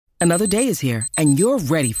Another day is here, and you're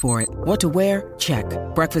ready for it. What to wear? Check.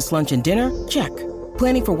 Breakfast, lunch, and dinner? Check.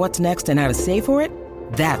 Planning for what's next and how to save for it?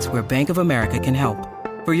 That's where Bank of America can help.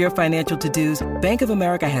 For your financial to-dos, Bank of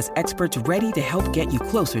America has experts ready to help get you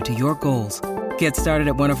closer to your goals. Get started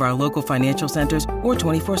at one of our local financial centers or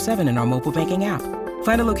 24/7 in our mobile banking app.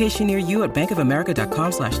 Find a location near you at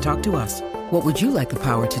bankofamerica.com/talktous. What would you like the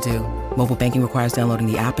power to do? Mobile banking requires downloading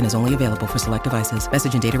the app and is only available for select devices.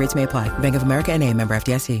 Message and data rates may apply. Bank of America N.A., member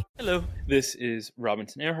FDIC. Hello, this is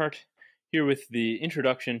Robinson Earhart, here with the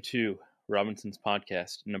introduction to Robinson's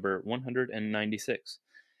podcast, number 196.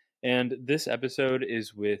 And this episode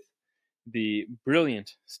is with the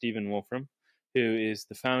brilliant Stephen Wolfram, who is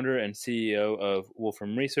the founder and CEO of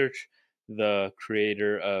Wolfram Research, the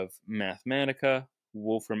creator of Mathematica,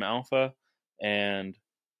 Wolfram Alpha, and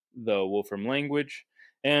the Wolfram language.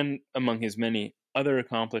 And among his many other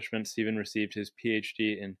accomplishments, Stephen received his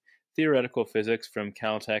PhD in theoretical physics from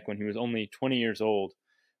Caltech when he was only 20 years old,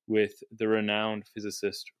 with the renowned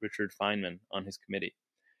physicist Richard Feynman on his committee.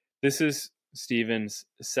 This is Stephen's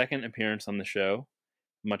second appearance on the show,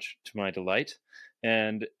 much to my delight.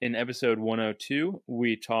 And in episode 102,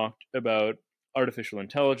 we talked about artificial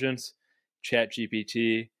intelligence,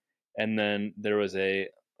 ChatGPT, and then there was a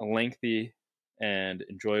lengthy and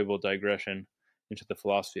enjoyable digression into the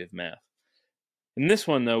philosophy of math. In this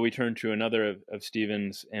one, though, we turn to another of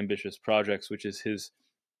Stephen's ambitious projects, which is his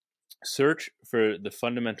search for the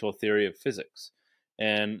fundamental theory of physics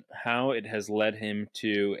and how it has led him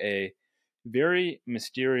to a very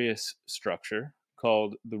mysterious structure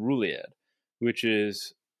called the Rulliad, which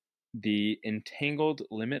is the entangled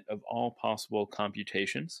limit of all possible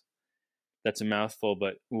computations. That's a mouthful,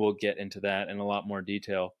 but we'll get into that in a lot more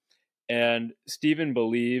detail. And Stephen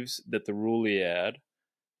believes that the Rulliad,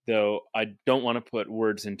 though I don't want to put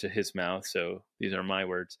words into his mouth, so these are my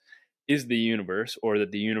words, is the universe, or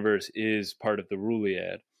that the universe is part of the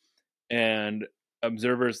Rulliad. And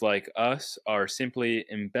observers like us are simply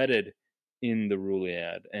embedded in the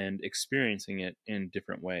Rulliad and experiencing it in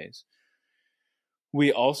different ways.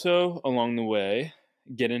 We also, along the way,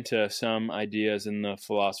 get into some ideas in the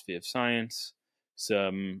philosophy of science,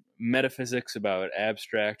 some metaphysics about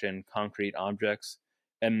abstract and concrete objects,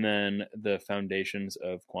 and then the foundations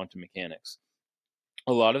of quantum mechanics.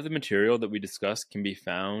 A lot of the material that we discuss can be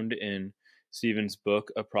found in Stephen's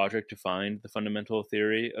book, A Project to Find the Fundamental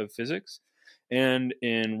Theory of Physics, and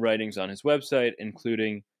in writings on his website,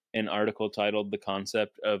 including an article titled The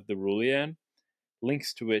Concept of the Rulliad,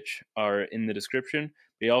 links to which are in the description.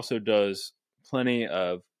 He also does plenty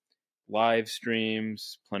of live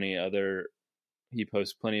streams, he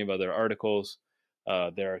posts plenty of other articles.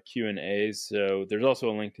 There are Q&As, so there's also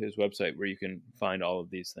a link to his website where you can find all of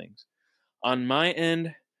these things. On my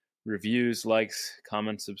end, reviews, likes,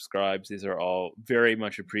 comments, subscribes, these are all very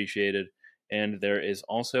much appreciated. And there is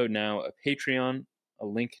also now a Patreon, a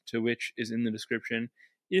link to which is in the description.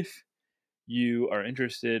 If you are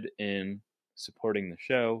interested in supporting the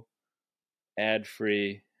show,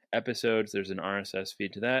 ad-free episodes, there's an RSS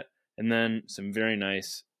feed to that, and then some very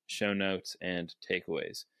nice show notes and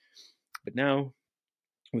takeaways. But now,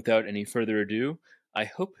 without any further ado, I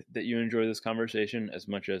hope that you enjoy this conversation as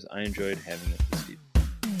much as I enjoyed having it with Steve.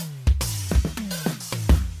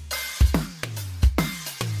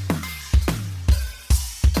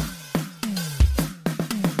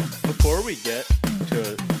 Before we get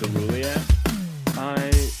to the Rulliad,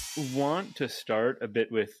 I want to start a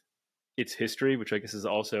bit with its history, which I guess is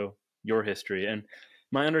also your history. And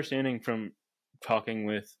my understanding from talking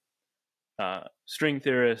with string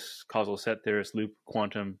theorists, causal set theorists, loop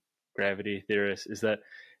quantum gravity theorists, is that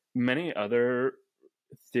many other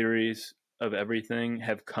theories of everything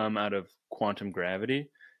have come out of quantum gravity,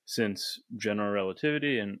 since general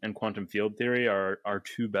relativity and quantum field theory are our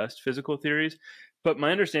two best physical theories. But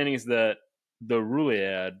my understanding is that the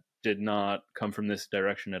Rulliad did not come from this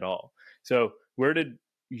direction at all. So where did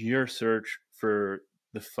your search for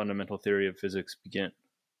the fundamental theory of physics begin?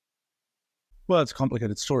 Well, it's a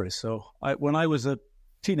complicated story. So when I was a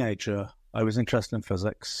teenager, I was interested in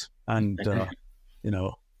physics, and,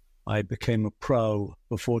 I became a pro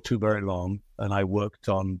before too very long, and I worked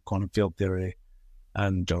on quantum field theory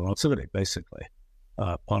and general relativity, basically,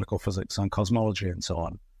 particle physics and cosmology and so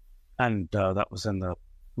on. And that was in the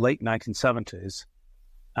late 1970s.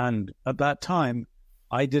 And at that time,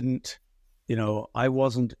 I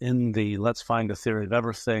wasn't in the let's find a theory of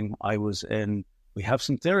everything. I was in, we have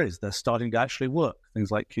some theories. They're starting to actually work.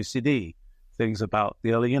 Things like QCD, things about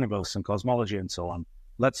the early universe and cosmology and so on.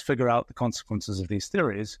 Let's figure out the consequences of these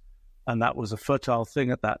theories. And that was a fertile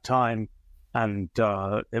thing at that time. And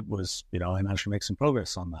it was, I managed to make some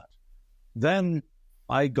progress on that. Then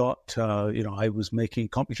I got, I was making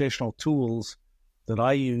computational tools that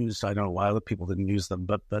I used. I don't know why other people didn't use them,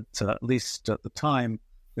 but at least at the time,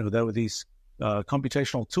 there were these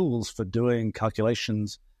computational tools for doing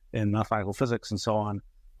calculations in mathematical physics and so on.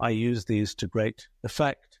 I used these to great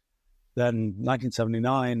effect. Then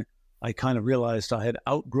 1979, I kind of realized I had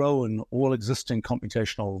outgrown all existing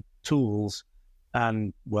computational tools,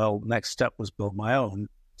 and, well, next step was build my own.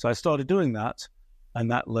 So I started doing that,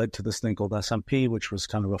 and that led to this thing called SMP, which was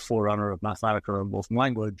kind of a forerunner of Mathematica and Wolfram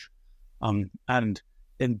language. And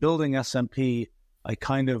in building SMP, I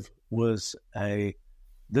kind of was I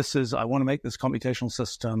want to make this computational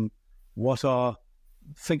system.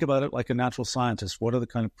 Think about it like a natural scientist. What are the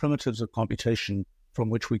kind of primitives of computation from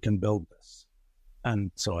which we can build this?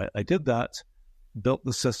 And so I did that, built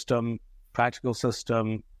the system, practical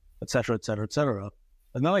system, et cetera, et cetera, et cetera.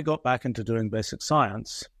 And then I got back into doing basic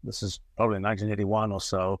science. This is probably 1981 or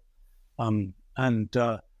so.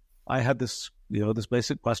 I had this, this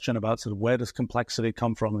basic question about sort of where does complexity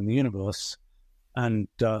come from in the universe? And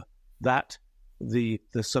that the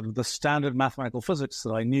sort of the standard mathematical physics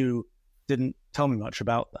that I knew didn't tell me much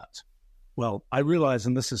about that. Well, I realize,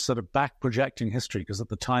 and this is sort of back projecting history, because at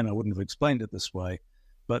the time I wouldn't have explained it this way,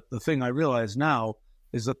 but the thing I realize now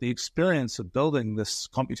is that the experience of building this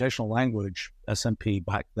computational language, SMP,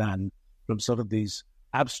 back then, from sort of these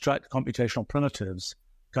abstract computational primitives,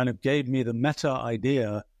 kind of gave me the meta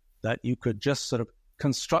idea that you could just sort of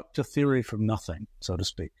construct a theory from nothing, so to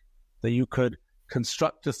speak, that you could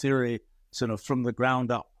construct a theory sort of from the ground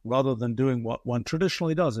up, rather than doing what one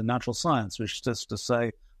traditionally does in natural science, which is just to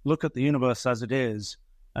say, look at the universe as it is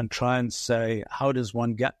and try and say, how does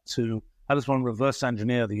one reverse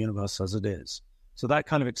engineer the universe as it is? So that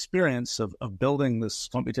kind of experience of building this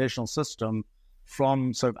computational system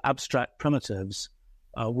from sort of abstract primitives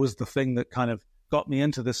was the thing that kind of got me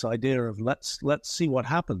into this idea of let's see what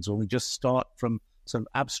happens when we just start from some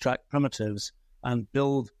abstract primitives and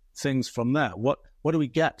build things from there. What do we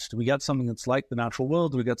get? Do we get something that's like the natural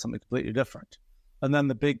world? Do we get something completely different? And then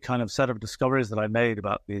the big kind of set of discoveries that I made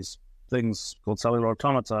about these things called cellular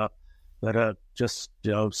automata that are just,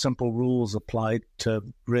 simple rules applied to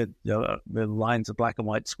grid, the lines of black and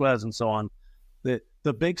white squares and so on.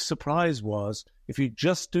 The big surprise was if you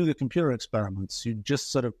just do the computer experiments, you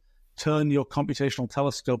just sort of turn your computational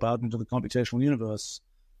telescope out into the computational universe,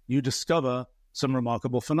 you discover some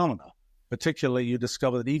remarkable phenomena. Particularly, you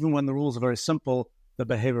discover that even when the rules are very simple, the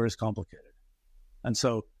behavior is complicated. And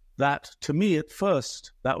so that, to me, at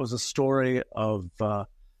first, that was a story of the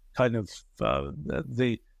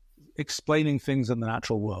explaining things in the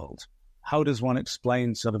natural world. How does one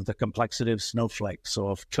explain sort of the complexity of snowflakes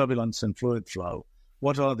or of turbulence in fluid flow?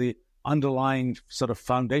 What are the underlying sort of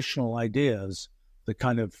foundational ideas, the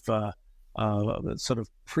kind of sort of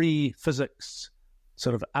pre-physics,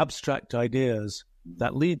 sort of abstract ideas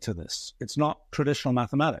that lead to this? It's not traditional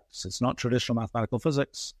mathematics. It's not traditional mathematical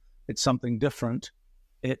physics. It's something different.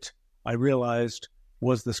 I realized,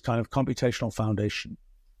 was this kind of computational foundation.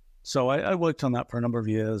 So I worked on that for a number of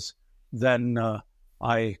years. Then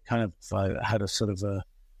I kind of had a sort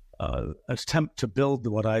of attempt to build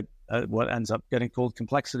what ends up getting called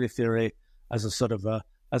complexity theory as a sort of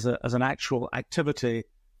as an actual activity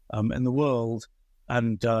in the world.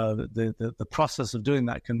 And the process of doing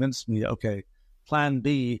that convinced me, okay, plan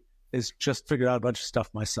B is just figure out a bunch of stuff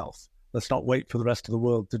myself. Let's not wait for the rest of the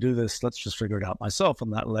world to do this. Let's just figure it out myself.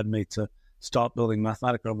 And that led me to start building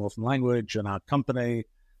Mathematica and Wolfram language and our company.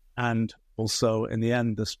 And also, in the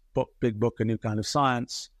end, this big book, A New Kind of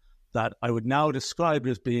Science, that I would now describe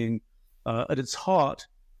as being, at its heart,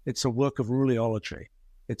 it's a work of ruleology.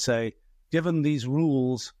 It's given these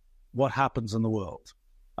rules, what happens in the world?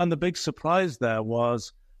 And the big surprise there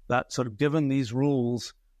was that sort of given these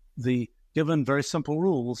rules, given very simple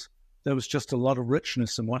rules, there was just a lot of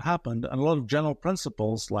richness in what happened and a lot of general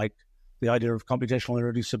principles like the idea of computational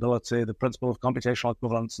irreducibility, the principle of computational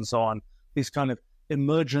equivalence, and so on, these kind of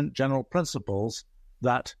emergent general principles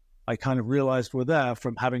that I kind of realized were there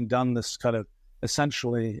from having done this kind of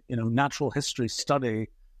essentially, natural history study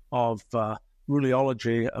of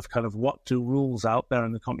ruleology of kind of what do rules out there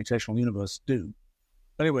in the computational universe do.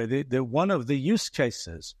 Anyway, the one of the use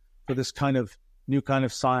cases for this kind of new kind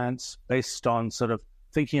of science based on sort of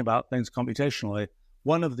thinking about things computationally,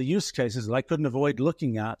 one of the use cases that I couldn't avoid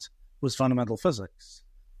looking at was fundamental physics,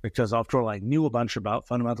 because after all, I knew a bunch about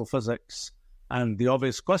fundamental physics. And the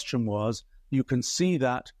obvious question was, you can see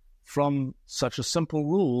that from such a simple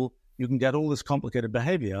rule, you can get all this complicated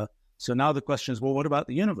behavior. So now the question is, well, what about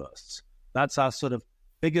the universe? That's our sort of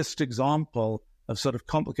biggest example of sort of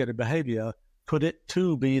complicated behavior. Could it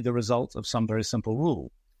too be the result of some very simple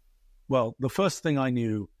rule? Well, the first thing I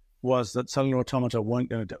knew was that cellular automata weren't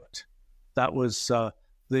going to do it. That was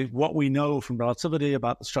what we know from relativity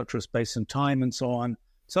about the structure of space and time and so on.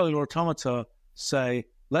 Cellular automata say,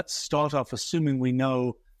 let's start off assuming we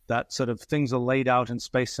know that sort of things are laid out in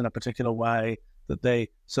space in a particular way, that they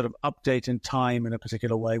sort of update in time in a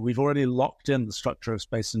particular way. We've already locked in the structure of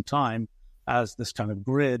space and time as this kind of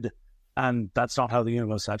grid, and that's not how the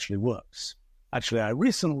universe actually works. Actually, I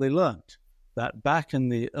recently learned that back in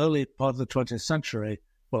the early part of the 20th century,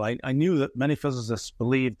 well, I knew that many physicists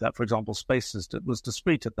believed that, for example, space was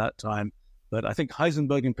discrete at that time, but I think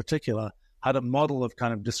Heisenberg in particular had a model of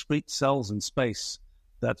kind of discrete cells in space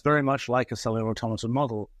that's very much like a cellular automaton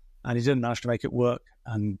model, and he didn't manage to make it work.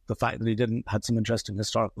 And the fact that he didn't had some interesting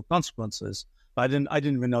historical consequences. But I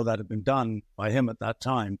didn't even know that had been done by him at that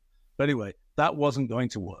time. But anyway, that wasn't going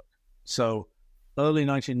to work. So early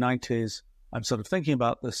 1990s, I'm sort of thinking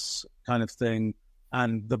about this kind of thing.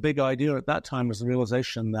 And the big idea at that time was the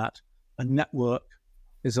realization that a network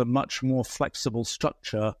is a much more flexible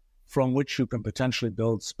structure from which you can potentially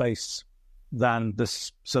build space than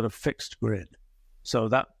this sort of fixed grid. So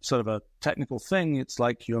that sort of a technical thing, it's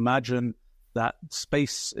like you imagine that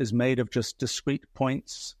space is made of just discrete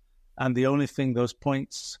points, and the only thing those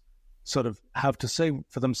points sort of have to say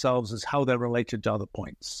for themselves is how they're related to other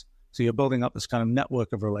points. So you're building up this kind of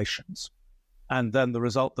network of relations. And then the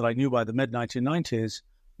result that I knew by the mid-1990s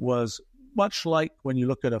was much like when you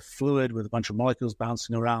look at a fluid with a bunch of molecules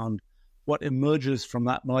bouncing around, what emerges from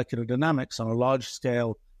that molecular dynamics on a large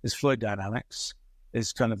scale is fluid dynamics,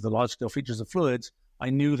 is kind of the large-scale features of fluids. I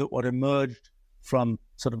knew that what emerged from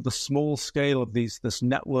sort of the small scale of this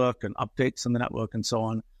network and updates in the network and so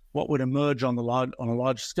on, what would emerge on a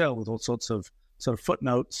large scale with all sorts of sort of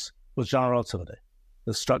footnotes was general relativity,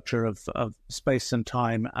 the structure of space and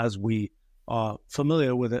time as we are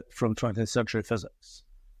familiar with it from 20th century physics.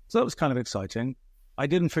 So that was kind of exciting. I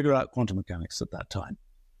didn't figure out quantum mechanics at that time.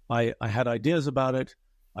 I had ideas about it.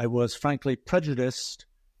 I was frankly prejudiced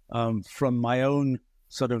from my own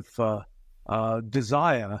sort of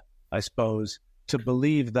desire, I suppose, to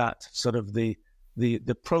believe that sort of the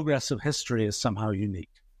progress of history is somehow unique,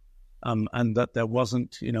 and that there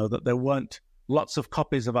wasn't, that there weren't lots of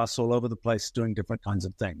copies of us all over the place doing different kinds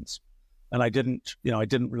of things, and I didn't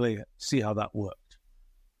really see how that worked.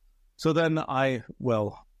 So then it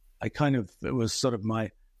was sort of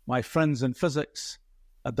my friends in physics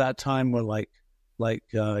at that time were like,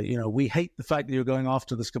 we hate the fact that you're going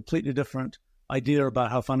after this completely different idea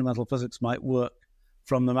about how fundamental physics might work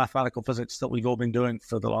from the mathematical physics that we've all been doing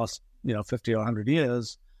for the last, 50 or 100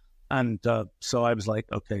 years. And so I was like,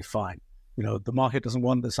 okay, fine. The market doesn't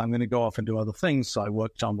want this. I'm going to go off and do other things. So I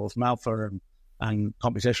worked on Wolfram Alpha and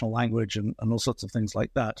computational language and all sorts of things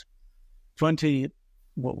like that.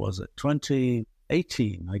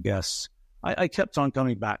 2018, I guess, I kept on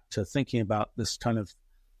coming back to thinking about this kind of,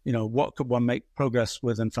 what could one make progress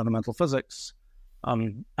with in fundamental physics?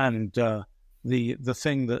 The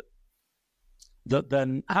thing that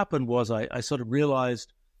then happened was I sort of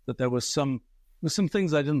realized that there was some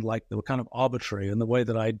things I didn't like that were kind of arbitrary in the way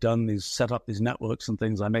that I'd set up these networks and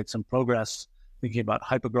things. I made some progress thinking about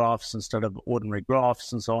hypergraphs instead of ordinary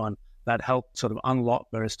graphs and so on. That helped sort of unlock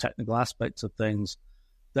various technical aspects of things.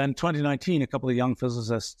 Then 2019, a couple of young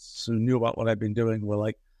physicists who knew about what I'd been doing were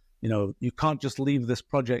like, you can't just leave this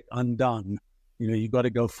project undone. You've got to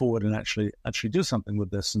go forward and actually do something with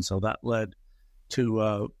this. And so that led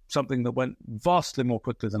to something that went vastly more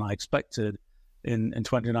quickly than I expected in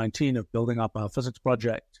 2019 of building up our physics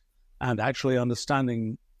project and actually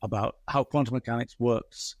understanding about how quantum mechanics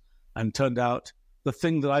works. And turned out the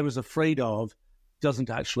thing that I was afraid of doesn't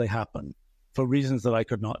actually happen for reasons that I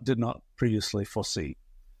did not previously foresee.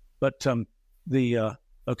 But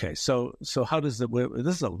okay, so how does it work?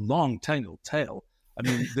 This is a long tangled tale. I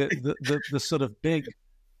mean, the sort of big,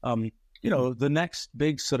 the next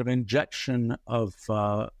big sort of injection of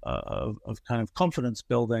kind of confidence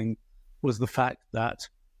building was the fact that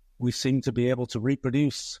we seem to be able to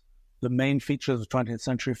reproduce the main features of 20th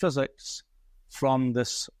century physics from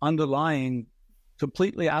this underlying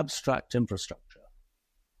completely abstract infrastructure.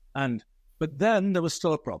 But then there was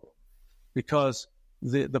still a problem, because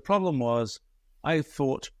the problem was, I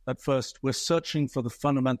thought at first we're searching for the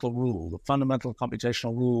fundamental rule, the fundamental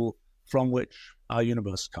computational rule from which our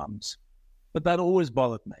universe comes. But that always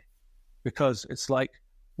bothered me, because it's like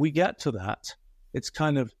we get to that, it's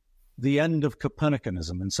kind of the end of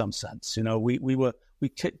Copernicanism in some sense. We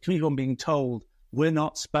keep on being told we're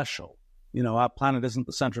not special. Our planet isn't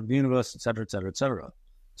the center of the universe, et cetera, et cetera, et cetera.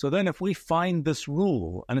 So then if we find this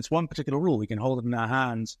rule, and it's one particular rule, we can hold it in our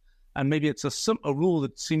hands, and maybe it's a rule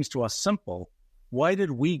that seems to us simple, why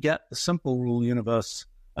did we get the simple rule universe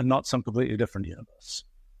and not some completely different universe?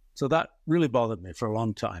 So that really bothered me for a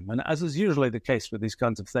long time. And as is usually the case with these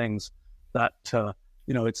kinds of things, that,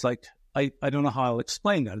 it's like, I don't know how I'll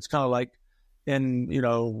explain that. It's kind of like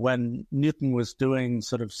when Newton was doing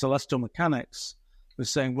sort of celestial mechanics, was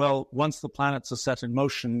saying, well, once the planets are set in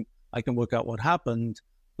motion, I can work out what happened.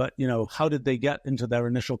 But, how did they get into their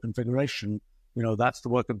initial configuration? That's the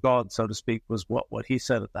work of God, so to speak, was what he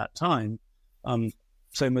said at that time.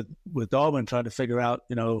 Same with Darwin, trying to figure out,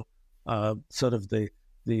 sort of the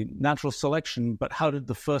natural selection, but how did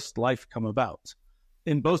the first life come about?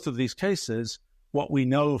 In both of these cases, what we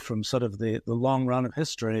know from sort of the long run of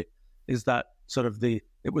history is that sort of it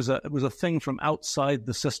was a thing from outside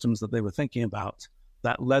the systems that they were thinking about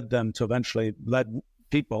that led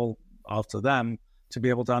people after them to be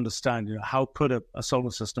able to understand, how could a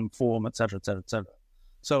solar system form, et cetera, et cetera, et cetera.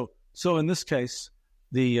 So in this case,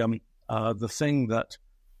 the thing that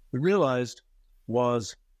we realized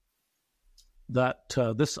was that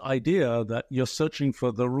this idea that you're searching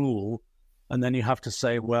for the rule, and then you have to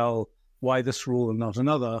say, well, why this rule and not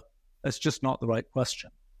another? It's just not the right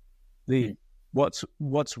question.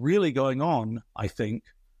 What's really going on, I think,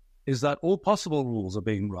 is that all possible rules are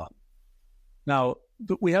being run. Now,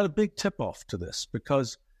 we had a big tip-off to this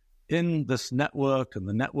because in this network, and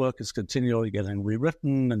the network is continually getting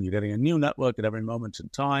rewritten, and you're getting a new network at every moment in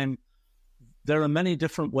time, there are many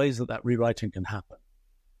different ways that rewriting can happen.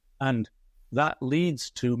 And that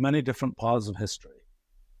leads to many different paths of history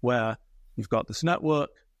where you've got this network.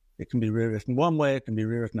 It can be rewritten one way, it can be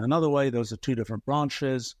rewritten another way. Those are two different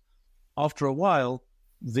branches. After a while,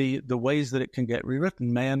 the ways that it can get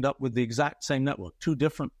rewritten may end up with the exact same network. Two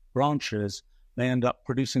different branches may end up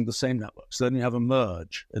producing the same network. So then you have a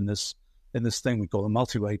merge in this thing we call a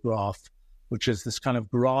multi-way graph, which is this kind of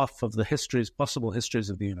graph of the possible histories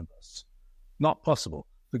of the universe. Not possible,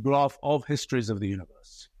 the graph of histories of the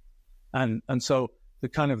universe. And so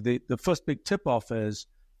the first big tip-off is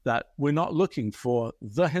that we're not looking for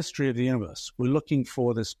the history of the universe. We're looking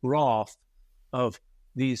for this graph of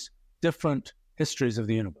these different histories of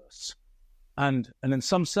the universe. And in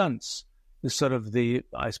some sense, this sort of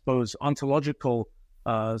I suppose, ontological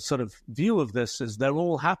sort of view of this is they're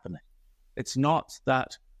all happening. It's not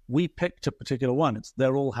that we picked a particular one,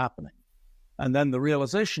 they're all happening. And then the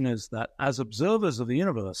realization is that as observers of the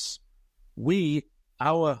universe,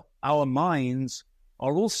 our minds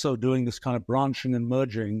are also doing this kind of branching and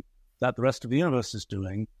merging that the rest of the universe is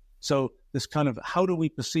doing. So this kind of, how do we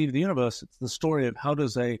perceive the universe? It's the story of how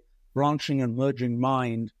does a branching and merging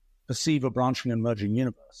mind perceive a branching and merging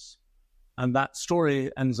universe? And that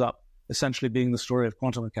story ends up essentially being the story of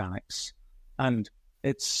quantum mechanics. And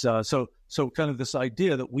it's so kind of this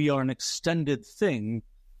idea that we are an extended thing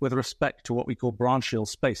with respect to what we call branchial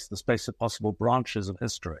space, the space of possible branches of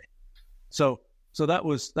history. So that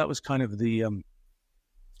was kind of the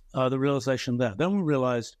realization there. Then we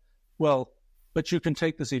realized, well, but you can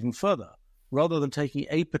take this even further. Rather than taking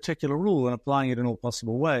a particular rule and applying it in all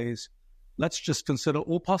possible ways, let's just consider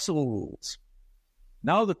all possible rules.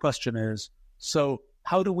 Now the question is, so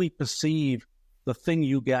how do we perceive the thing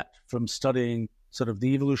you get from studying sort of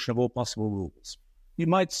the evolution of all possible rules? You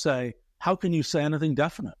might say, how can you say anything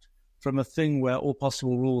definite from a thing where all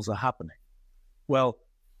possible rules are happening? Well,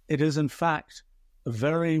 it is in fact a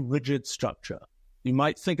very rigid structure. You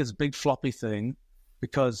might think it's a big floppy thing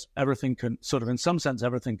because everything can sort of, in some sense,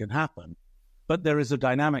 everything can happen, but there is a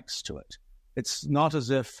dynamics to it. It's not as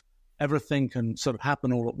if everything can sort of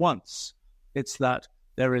happen all at once. It's that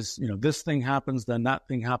there is, this thing happens, then that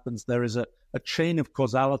thing happens. There is a chain of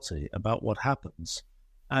causality about what happens.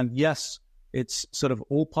 And yes, it's sort of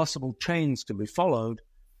all possible chains can be followed,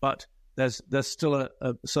 but there's still a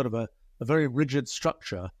sort of a very rigid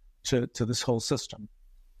structure to this whole system.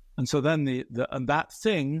 And so then and that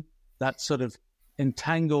thing, that sort of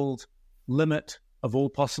entangled limit of all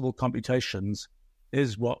possible computations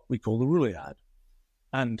is what we call the Rulliad.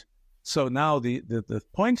 And so now the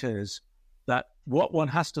point is that what one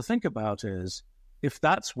has to think about is, if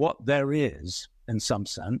that's what there is, in some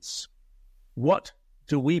sense, what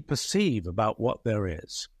do we perceive about what there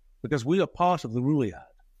is? Because we are part of the Rulliad.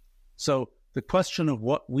 So the question of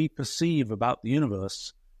what we perceive about the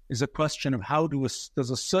universe is a question of how does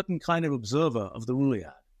a certain kind of observer of the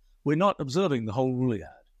Rulliad. We're not observing the whole Rulliad.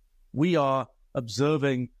 We are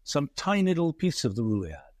observing some tiny little piece of the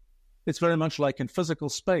Rulliad. It's very much like in physical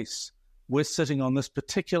space. We're sitting on this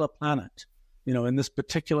particular planet, in this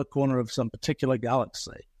particular corner of some particular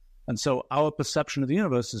galaxy. And so our perception of the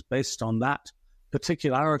universe is based on that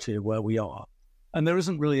particularity of where we are. And there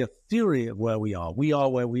isn't really a theory of where we are. We are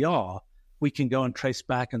where we are. We can go and trace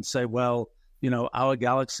back and say, well, our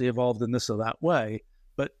galaxy evolved in this or that way.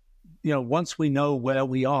 But, once we know where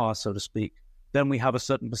we are, so to speak, then we have a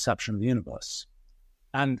certain perception of the universe.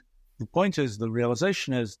 And the point is, the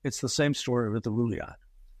realization is, it's the same story with the Ruliad.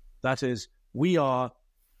 That is, we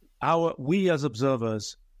as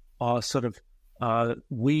observers are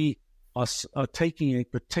we are taking a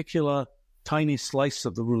particular tiny slice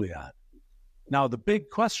of the Ruliad. Now, the big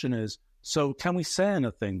question is, so can we say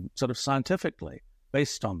anything sort of scientifically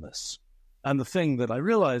based on this? And the thing that I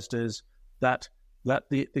realized is that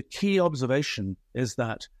the key observation is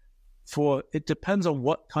that it depends on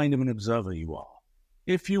what kind of an observer you are.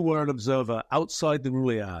 If you were an observer outside the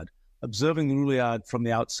Ruliad, observing the Ruliad from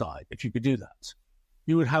the outside, if you could do that,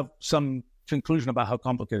 you would have some conclusion about how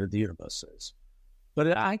complicated the universe is. But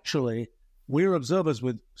actually, we're observers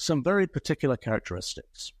with some very particular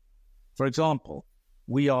characteristics. For example,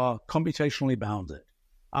 we are computationally bounded.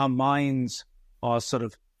 Our minds are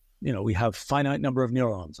we have finite number of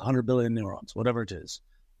neurons, 100 billion neurons, whatever it is.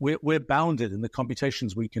 We're bounded in the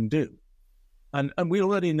computations we can do. And we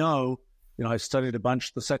already know, I studied a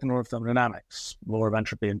bunch, the second law of thermodynamics, law of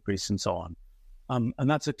entropy increase, and so on. And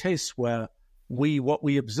that's a case where what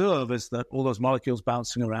we observe is that all those molecules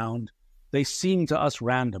bouncing around, they seem to us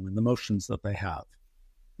random in the motions that they have.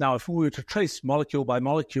 Now, if we were to trace molecule by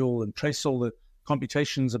molecule and trace all the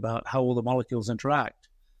computations about how all the molecules interact,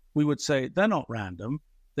 we would say they're not random.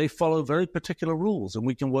 They follow very particular rules, and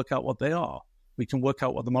we can work out what they are. We can work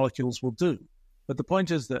out what the molecules will do. But the point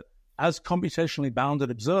is that as computationally bounded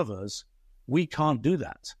observers, we can't do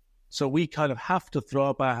that. So we kind of have to throw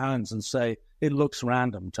up our hands and say, it looks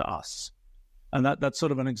random to us. And that's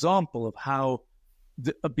sort of an example of how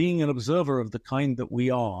being an observer of the kind that we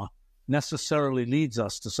are necessarily leads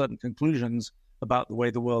us to certain conclusions about the way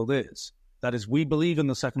the world is. That is, we believe in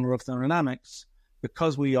the second law of thermodynamics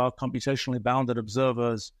because we are computationally bounded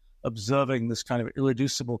observers observing this kind of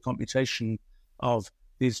irreducible computation of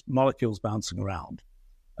these molecules bouncing around.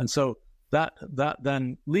 And so that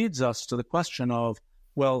then leads us to the question of,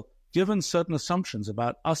 well, given certain assumptions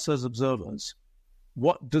about us as observers,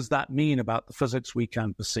 what does that mean about the physics we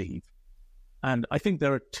can perceive? And I think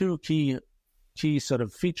there are two key sort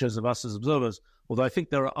of features of us as observers, although I think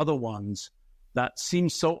there are other ones that seem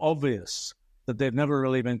so obvious that they've never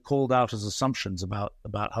really been called out as assumptions about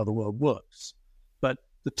how the world works. But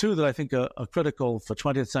the two that I think are critical for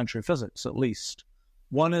 20th century physics, at least,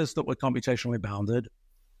 one is that we're computationally bounded,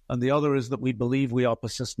 and the other is that we believe we are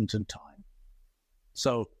persistent in time.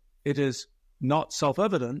 So it is not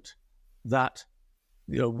self-evident that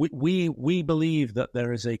we believe that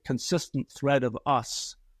there is a consistent thread of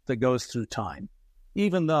us that goes through time,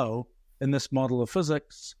 even though in this model of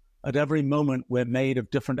physics, at every moment we're made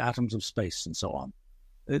of different atoms of space and so on.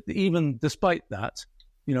 Even despite that,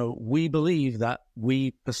 we believe that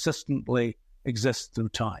we persistently exist through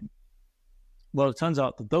time. Well, it turns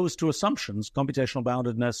out that those two assumptions, computational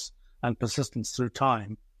boundedness and persistence through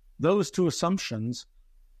time, those two assumptions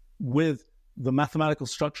with the mathematical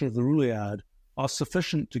structure of the Ruliad are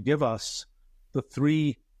sufficient to give us the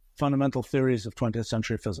three fundamental theories of 20th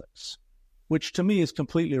century physics, which to me is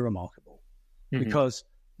completely remarkable. Mm-hmm. Because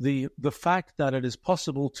the fact that it is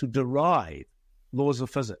possible to derive laws of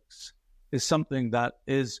physics is something that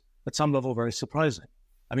is at some level very surprising.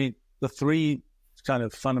 I mean, the three kind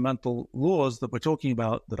of fundamental laws that we're talking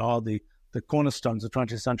about that are the cornerstones of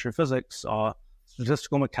 20th century physics are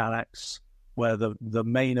statistical mechanics, where the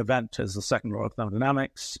main event is the second law of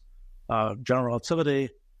thermodynamics, general relativity,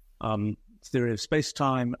 theory of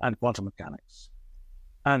space-time, and quantum mechanics.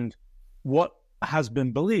 And what has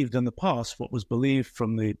been believed in the past, what was believed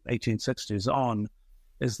from the 1860s on,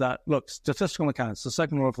 is that, look, statistical mechanics, the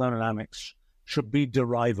second law of thermodynamics, should be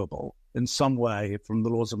derivable in some way from the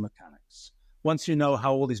laws of mechanics. Once you know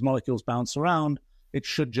how all these molecules bounce around, it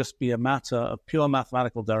should just be a matter of pure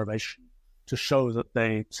mathematical derivation to show that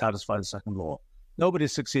they satisfy the second law. Nobody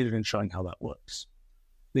succeeded in showing how that works.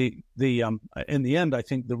 In the end, I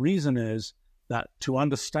think the reason is that to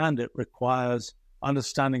understand it requires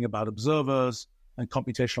understanding about observers and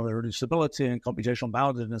computational irreducibility and computational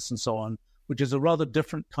boundedness and so on, which is a rather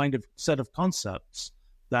different kind of set of concepts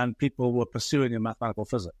than people were pursuing in mathematical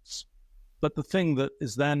physics. But the thing that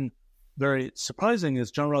is then very surprising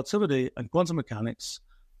is general relativity and quantum mechanics.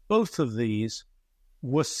 Both of these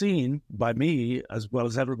were seen by me, as well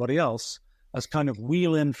as everybody else, as kind of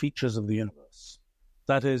wheel-in features of the universe.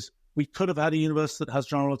 That is, we could have had a universe that has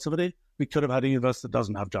general relativity. We could have had a universe that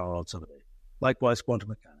doesn't have general relativity. Likewise, quantum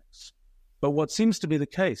mechanics. But what seems to be the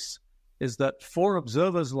case is that for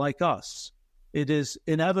observers like us, it is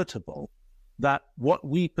inevitable that what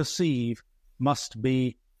we perceive must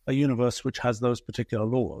be a universe which has those particular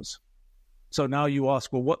laws. So now you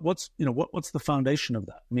ask, well, what's the foundation of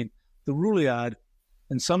that? I mean, the Rulliad,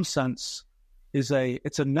 in some sense, it's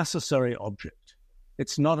a necessary object.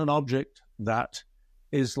 It's not an object that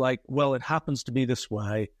is like, well, it happens to be this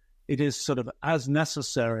way. It is sort of as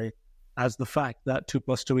necessary as the fact that 2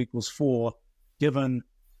 + 2 = 4, given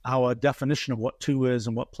our definition of what 2 is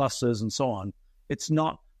and what plus is and so on. That's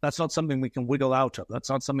not something we can wiggle out of. That's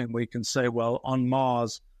not something we can say, well, on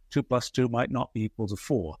Mars, 2 + 2 might not be equal to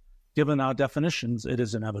 4. Given our definitions, it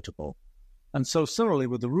is inevitable. And so similarly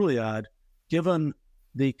with the Rulliad, given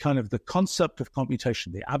the kind of the concept of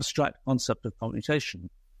computation, the abstract concept of computation,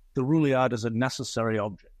 the Rulliad is a necessary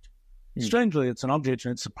object. Strangely, it's an object,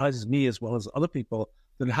 and it surprises me as well as other people,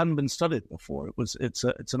 that it hadn't been studied before. It's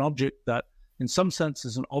an object that, in some sense,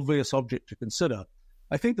 is an obvious object to consider.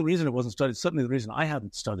 I think the reason it wasn't studied, certainly the reason I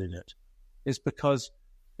haven't studied it, is because,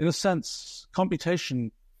 in a sense,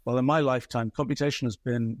 computation, well, in my lifetime, computation has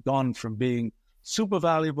been gone from being super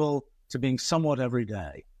valuable to being somewhat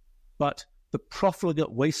everyday. But the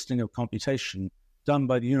profligate wasting of computation done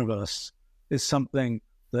by the universe is something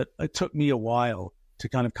that it took me a while to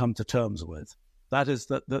kind of come to terms with. That is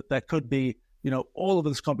that there could be, all of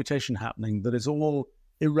this computation happening that is all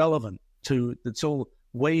irrelevant that's all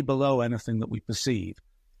way below anything that we perceive.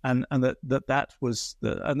 And that was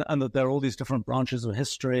and that there are all these different branches of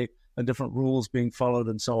history and different rules being followed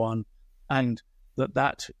and so on. And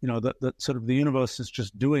that sort of the universe is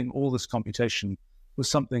just doing all this computation was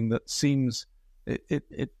something that seems,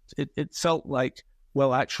 it felt like,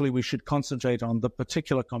 well, actually we should concentrate on the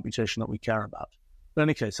particular computation that we care about. But in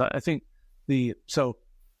any case, I think I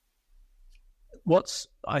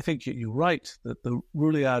think you're right that the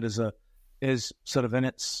Rulliad is sort of in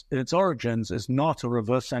its origins is not a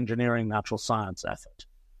reverse engineering natural science effort.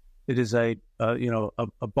 It is a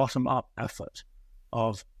bottom up effort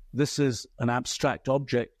of, this is an abstract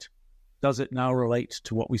object. Does it now relate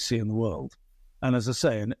to what we see in the world? And as I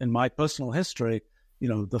say, in my personal history,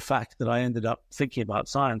 the fact that I ended up thinking about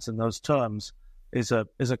science in those terms is a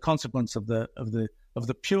consequence of the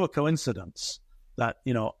pure coincidence that,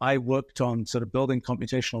 I worked on sort of building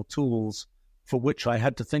computational tools for which I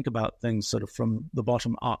had to think about things sort of from the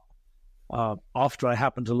bottom up, after I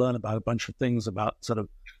happened to learn about a bunch of things about sort of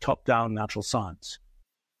top-down natural science.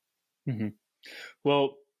 Mm-hmm.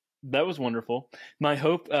 Well, that was wonderful. My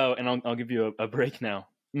hope, and I'll give you a break now.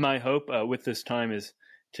 My hope with this time is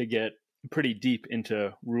to get pretty deep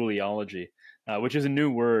into Rulliology, which is a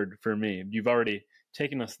new word for me. You've already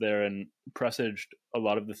taken us there and presaged a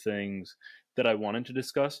lot of the things that I wanted to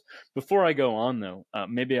discuss. Before I go on, though,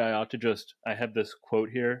 maybe I ought to I have this quote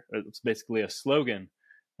here. It's basically a slogan,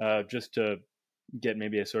 just to get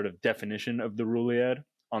maybe a sort of definition of the Rulliad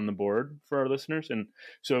on the board for our listeners. And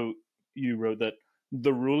so you wrote that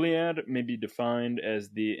the Rulliad may be defined as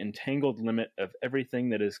the entangled limit of everything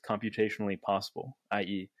that is computationally possible,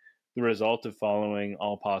 i.e., the result of following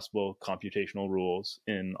all possible computational rules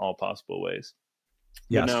in all possible ways.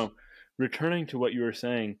 Yes. But now, returning to what you were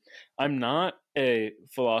saying, I'm not a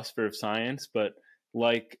philosopher of science, but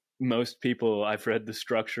like most people, I've read The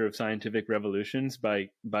Structure of Scientific Revolutions by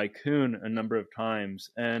Kuhn a number of times.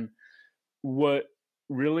 And what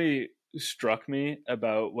really struck me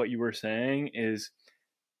about what you were saying is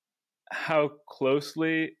how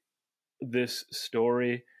closely this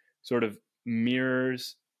story sort of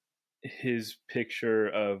mirrors his picture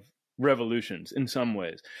of revolutions in some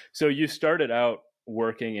ways. So you started out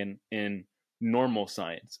working in normal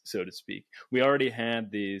science, so to speak. We already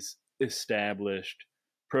had these established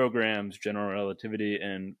programs, general relativity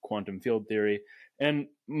and quantum field theory. And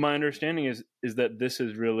my understanding is that this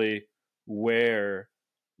is really where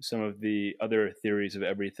some of the other theories of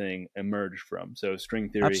everything emerged from. So string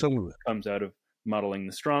theory Absolutely comes out of modeling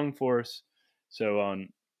the strong force, so on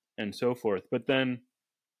and so forth. But then,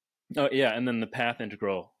 and then the path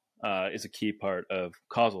integral is a key part of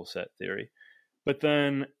causal set theory. But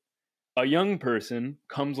then a young person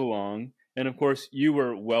comes along, and of course you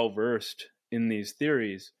were well versed in these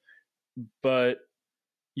theories, but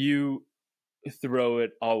you throw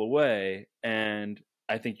it all away. And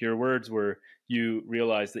I think your words were, you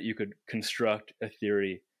realized that you could construct a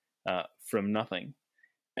theory from nothing.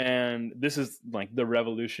 And this is like the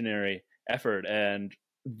revolutionary effort. And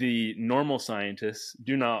the normal scientists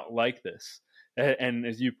do not like this. And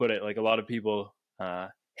as you put it, like a lot of people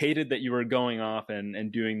hated that you were going off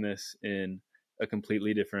and doing this in a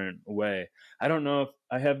completely different way. I don't know if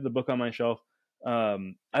I have the book on my shelf.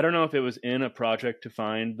 I don't know if it was in a project to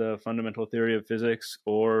find the fundamental theory of physics,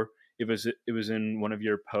 or it was in one of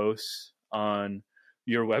your posts on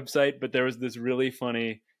your website, but there was this really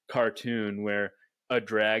funny cartoon where a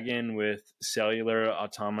dragon with cellular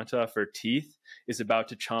automata for teeth is about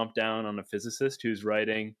to chomp down on a physicist who's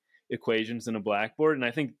writing equations in a blackboard. And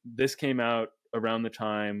I think this came out around the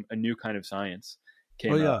time A New Kind of Science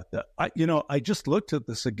came out. I just looked at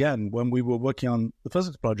this again when we were working on the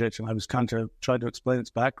physics project, and I was kind of trying to explain its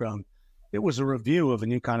background. It was a review of A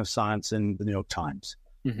New Kind of Science in the New York Times.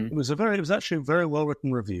 Mm-hmm. It was actually a very well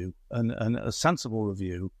written review and a sensible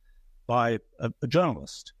review by a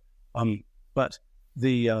journalist. But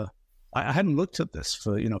I hadn't looked at this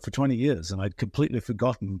for 20 years, and I'd completely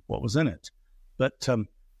forgotten what was in it. But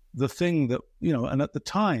the thing that and at the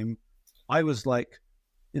time, I was like,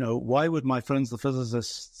 why would my friends, the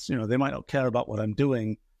physicists, they might not care about what I'm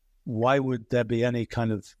doing. Why would there be any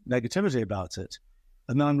kind of negativity about it?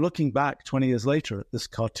 And then I'm looking back 20 years later at this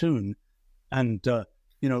cartoon and,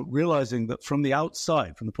 realizing that from the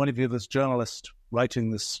outside, from the point of view of this journalist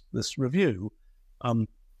writing this review,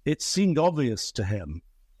 it seemed obvious to him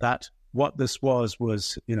that what this was,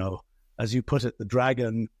 as you put it, the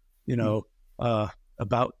dragon,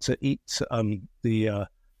 about to eat the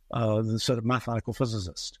sort of mathematical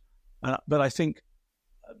physicist. But I think,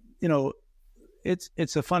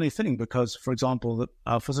 it's a funny thing because, for example,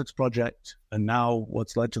 our physics project and now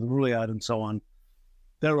what's led to the Rulliad and so on,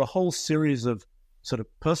 there are a whole series of sort of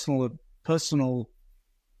personal,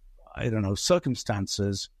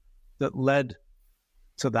 circumstances that led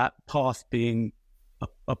to that path being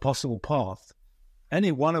a possible path,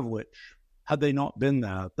 any one of which, had they not been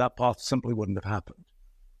there, that path simply wouldn't have happened.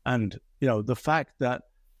 And, the fact that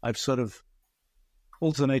I've sort of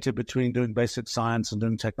alternated between doing basic science and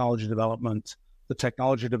doing technology development, the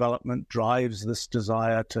technology development drives this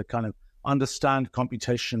desire to kind of understand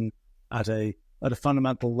computation at a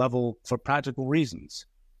fundamental level for practical reasons.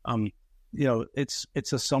 It's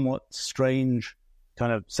a somewhat strange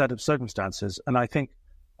kind of set of circumstances. And I think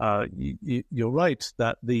you're right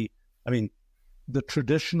that the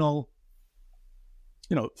traditional,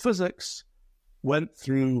 physics went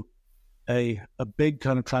through a big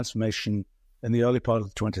kind of transformation in the early part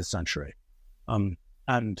of the 20th century.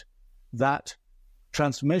 And that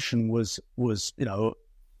transformation was a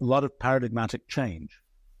lot of paradigmatic change.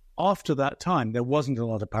 After that time, there wasn't a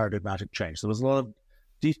lot of paradigmatic change. There was a lot of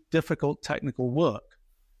difficult technical work,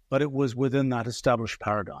 but it was within that established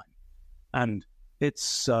paradigm. And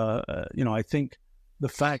it's, I think the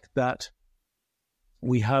fact that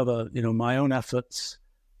we have my own efforts,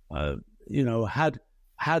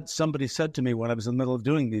 had somebody said to me when I was in the middle of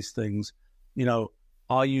doing these things,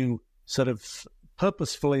 are you sort of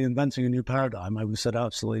purposefully inventing a new paradigm? I would have said,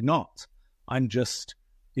 absolutely not. I'm just,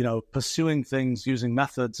 pursuing things using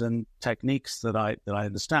methods and techniques that I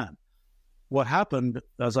understand. What happened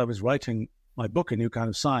as I was writing my book, A New Kind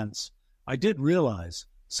of Science, I did realize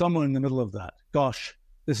somewhere in the middle of that, gosh,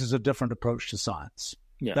 this is a different approach to science.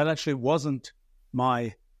 Yeah. That actually wasn't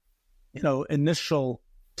my, initial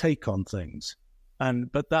take on things.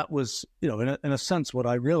 But that was, in a sense, what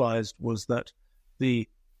I realized was that in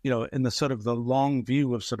the sort of the long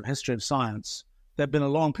view of sort of history of science, there'd been a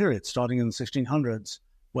long period starting in the 1600s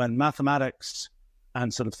when mathematics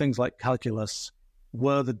and sort of things like calculus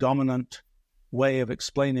were the dominant way of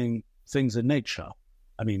explaining things in nature.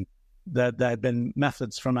 I mean, there had been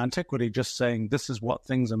methods from antiquity just saying this is what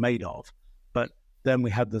things are made of. But then we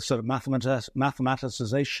had the sort of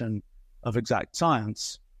mathematicization of exact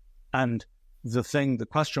science. And the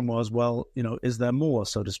question was, well, is there more,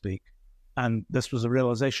 so to speak? And this was a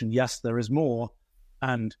realization, yes, there is more.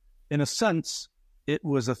 And in a sense, it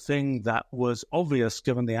was a thing that was obvious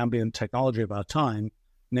given the ambient technology of our time,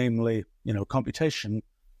 namely, computation,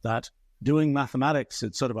 that doing mathematics,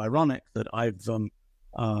 it's sort of ironic that I've,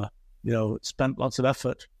 spent lots of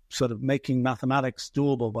effort sort of making mathematics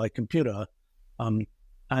doable by computer. And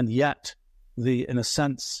yet, in a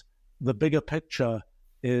sense, the bigger picture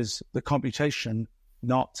is the computation,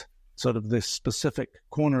 not sort of this specific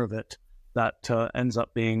corner of it that ends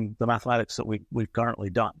up being the mathematics that we've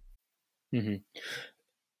currently done. Mm-hmm.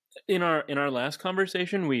 In our last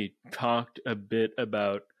conversation, we talked a bit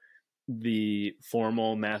about the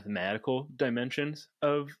formal mathematical dimensions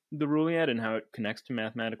of the Rulliad and how it connects to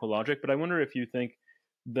mathematical logic. But I wonder if you think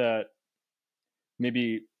that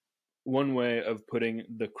maybe one way of putting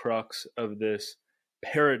the crux of this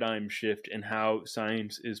paradigm shift in how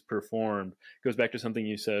science is performed goes back to something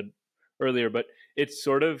you said earlier, but it's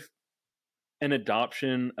sort of an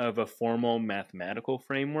adoption of a formal mathematical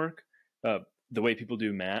framework, the way people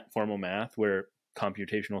do formal math, where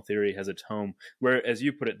computational theory has its home, where, as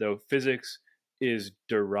you put it, though, physics is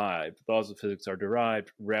derived. Laws of physics are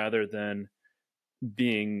derived rather than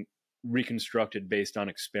being reconstructed based on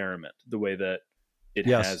experiment, the way that it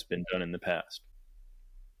has been done in the past.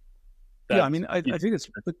 I mean, I think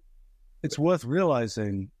it's worth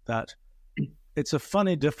realizing that it's a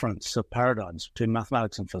funny difference of paradigms between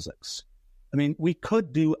mathematics and physics. I mean, we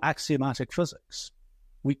could do axiomatic physics.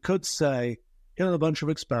 We could say, here are a bunch of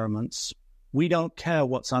experiments. We don't care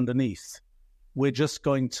what's underneath. We're just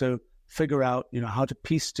going to figure out, how to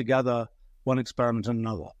piece together one experiment and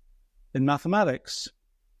another. In mathematics,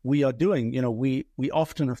 we are doing, we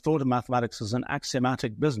often have thought of mathematics as an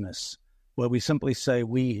axiomatic business, where we simply say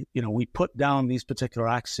we put down these particular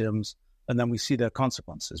axioms and then we see their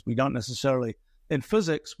consequences. We don't necessarily, in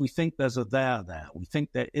physics, we think there's a there. We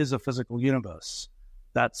think there is a physical universe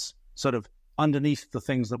that's sort of underneath the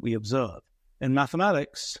things that we observe. In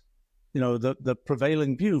mathematics, the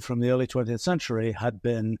prevailing view from the early 20th century had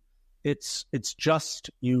been, it's just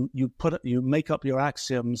you make up your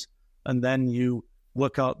axioms and then you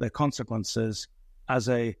work out their consequences as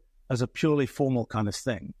a purely formal kind of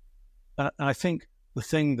thing. I think the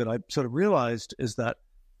thing that I sort of realized is that,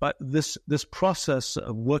 but this process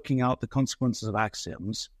of working out the consequences of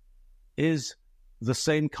axioms is the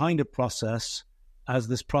same kind of process as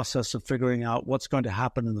this process of figuring out what's going to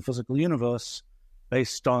happen in the physical universe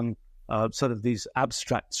based on sort of these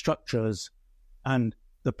abstract structures and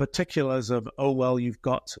the particulars of, you've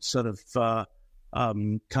got sort of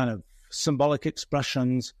kind of symbolic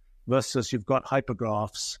expressions versus you've got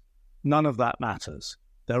hypergraphs. None of that matters.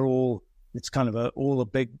 It's kind of all a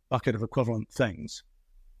big bucket of equivalent things.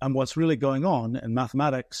 And what's really going on in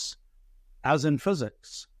mathematics, as in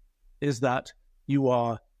physics, is that you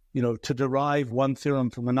are, to derive one theorem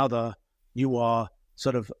from another, you are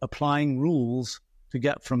sort of applying rules to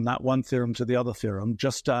get from that one theorem to the other theorem,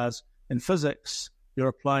 just as in physics, you're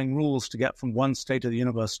applying rules to get from one state of the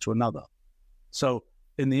universe to another. So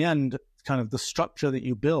in the end, kind of the structure that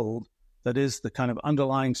you build, that is the kind of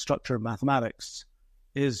underlying structure of mathematics,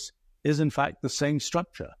 is in fact the same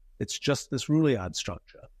structure. It's just this Rulliad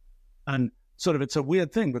structure. And sort of it's a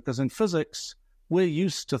weird thing because in physics, we're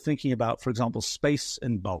used to thinking about, for example, space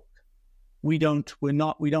in bulk. We're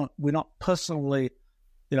not personally,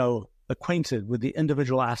 acquainted with the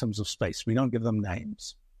individual atoms of space. We don't give them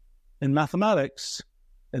names. In mathematics,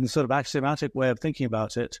 in the sort of axiomatic way of thinking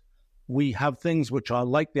about it, we have things which are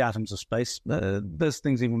like the atoms of space. There's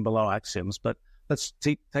things even below axioms, but let's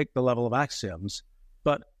take the level of axioms.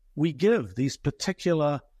 But we give these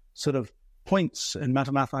particular sort of points in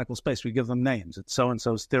mathematical space, we give them names. It's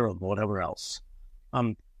so-and-so's theorem or whatever else.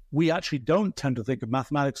 We actually don't tend to think of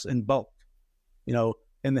mathematics in bulk.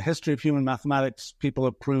 In the history of human mathematics, people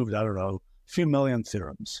have proved, a few million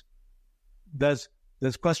theorems. This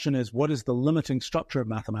question is, what is the limiting structure of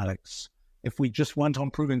mathematics? If we just went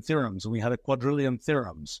on proving theorems and we had a quadrillion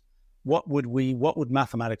theorems, what would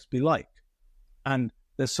mathematics be like? And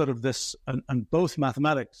there's sort of this, and both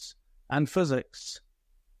mathematics and physics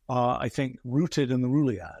are, I think, rooted in the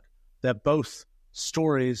Rulliad. They're both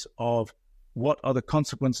stories of what are the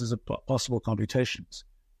consequences of possible computations.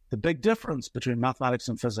 The big difference between mathematics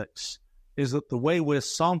and physics is that the way we're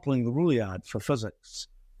sampling the Rulliad for physics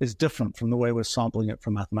is different from the way we're sampling it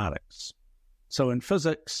for mathematics. So in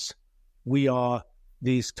physics, we are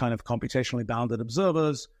these kind of computationally bounded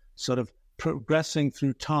observers, sort of progressing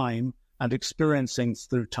through time and experiencing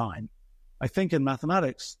through time. I think in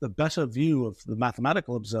mathematics, the better view of the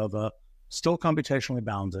mathematical observer, still computationally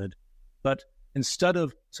bounded, but instead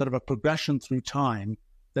of sort of a progression through time,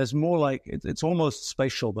 there's more like, it's almost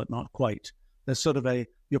spatial, but not quite. There's sort of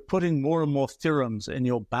you're putting more and more theorems in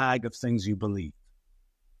your bag of things you believe.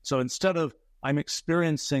 So instead of I'm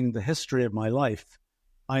experiencing the history of my life,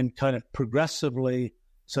 I'm kind of progressively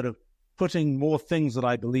sort of putting more things that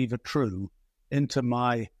I believe are true into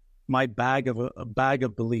my bag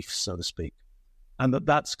of beliefs, so to speak. And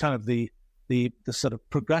that's kind of the sort of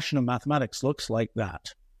progression of mathematics looks like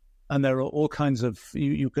that. And there are all kinds of,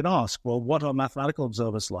 you could ask, well, what are mathematical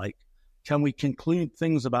observers like? Can we conclude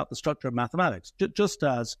things about the structure of mathematics? Just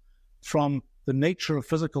as from the nature of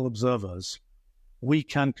physical observers, we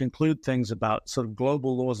can conclude things about sort of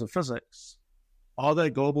global laws of physics. Are there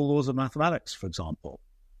global laws of mathematics, for example?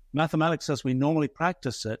 Mathematics, as we normally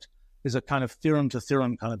practice it, is a kind of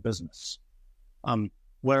theorem-to-theorem kind of business.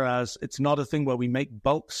 Whereas it's not a thing where we make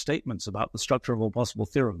bulk statements about the structure of all possible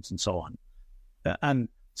theorems and so on.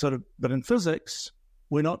 But in physics,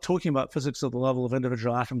 we're not talking about physics at the level of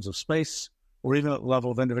individual atoms of space, or even at the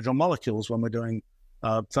level of individual molecules when we're doing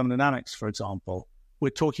thermodynamics, for example. We're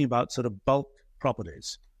talking about sort of bulk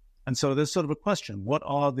properties. And so there's sort of a question, what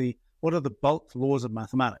are the bulk laws of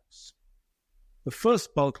mathematics? The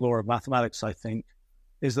first bulk law of mathematics, I think,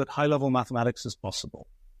 is that high-level mathematics is possible,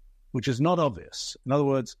 which is not obvious. In other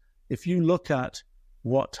words, if you look at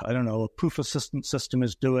what, I don't know, a proof assistant system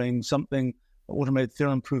is doing, something, an automated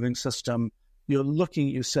theorem proving system.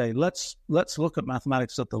 You say, let's look at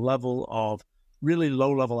mathematics at the level of really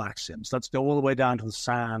low-level axioms. Let's go all the way down to the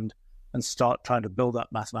sand and start trying to build up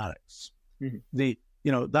mathematics.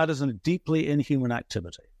 Mm-hmm. That is a deeply inhuman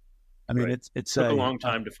activity. I mean, right. It took a long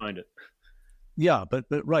time to find it. Yeah, but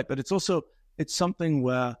it's something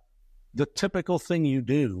where the typical thing you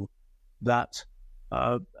do that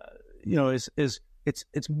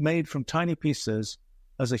it's made from tiny pieces.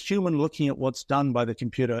 As a human looking at what's done by the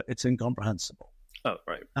computer, it's incomprehensible. Oh,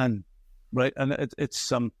 right. And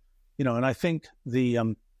it's and I think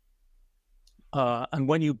and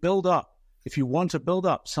when you build up, if you want to build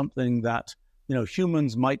up something that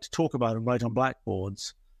humans might talk about and write on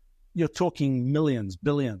blackboards, you're talking millions,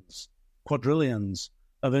 billions, quadrillions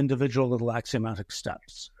of individual little axiomatic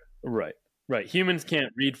steps. Right. Humans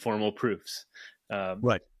can't read formal proofs.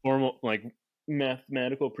 Right. Formal, like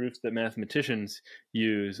mathematical proofs that mathematicians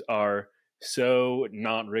use are so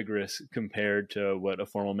not rigorous compared to what a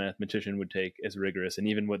formal mathematician would take as rigorous. And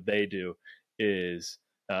even what they do is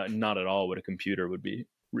not at all what a computer would be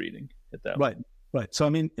reading at that point. Right. So, I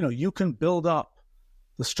mean, you can build up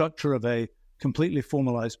the structure of a completely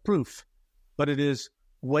formalized proof, but it is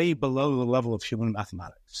way below the level of human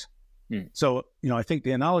mathematics. So, I think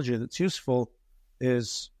the analogy that's useful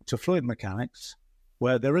is to fluid mechanics,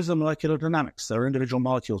 where there is a molecular dynamics. There are individual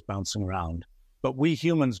molecules bouncing around, but we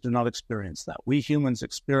humans do not experience that. We humans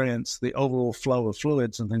experience the overall flow of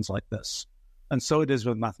fluids and things like this. And so it is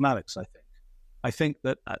with mathematics, I think. I think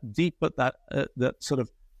that deep at that sort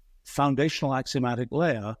of foundational axiomatic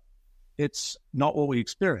layer, it's not what we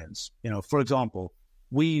experience. For example,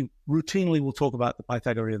 we routinely will talk about the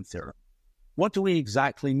Pythagorean theorem. What do we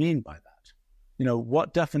exactly mean by that?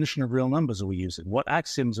 What definition of real numbers are we using? What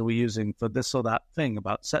axioms are we using for this or that thing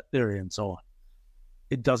about set theory and so on?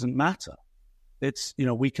 It doesn't matter. It's,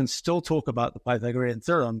 we can still talk about the Pythagorean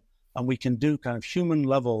theorem, and we can do kind of human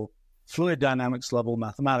level, fluid dynamics level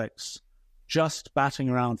mathematics, just batting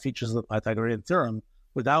around features of the Pythagorean theorem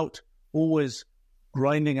without always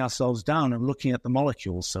grinding ourselves down and looking at the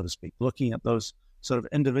molecules, so to speak, looking at those sort of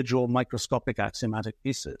individual microscopic axiomatic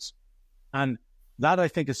pieces. And that, I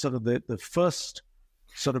think, is sort of the first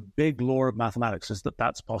sort of big law of mathematics, is that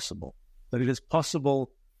that's possible, that it is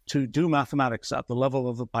possible to do mathematics at the level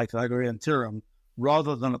of the Pythagorean theorem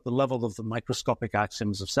rather than at the level of the microscopic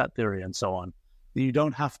axioms of set theory and so on. You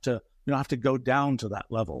don't have to go down to that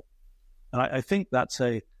level. And I think that's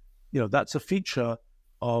a feature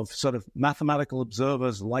of sort of mathematical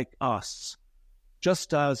observers like us,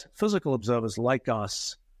 just as physical observers like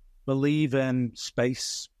us believe in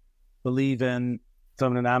space, believe in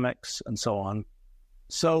thermodynamics, and so on.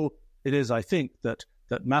 So it is, I think, that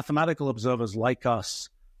mathematical observers like us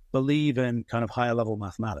believe in kind of higher level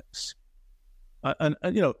mathematics. And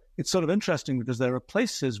it's sort of interesting because there are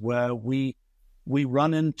places where we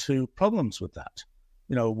run into problems with that.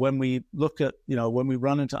 When we look at, when we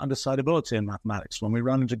run into undecidability in mathematics, when we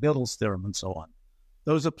run into Gödel's theorem and so on,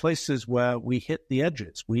 those are places where we hit the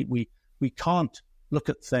edges. We can't look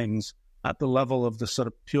at things at the level of the sort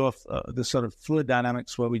of pure, the sort of fluid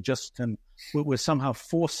dynamics where we're somehow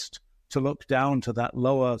forced to look down to that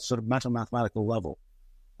lower sort of meta-mathematical level.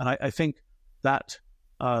 And I think that,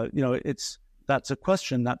 that's a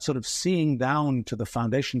question, that sort of seeing down to the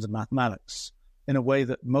foundations of mathematics in a way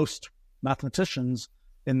that most mathematicians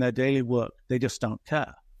in their daily work, they just don't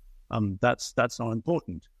care. That's not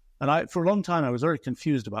important. And for a long time, I was very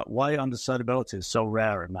confused about why undecidability is so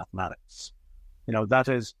rare in mathematics. That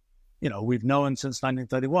is, we've known since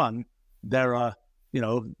 1931, there are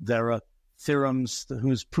theorems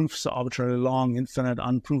whose proofs are arbitrarily long, infinite,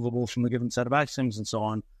 unprovable from a given set of axioms and so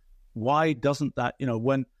on. Why doesn't that,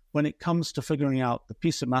 when it comes to figuring out the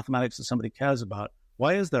piece of mathematics that somebody cares about,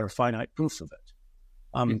 why is there a finite proof of it?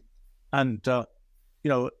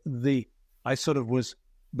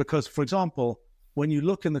 Because, for example, when you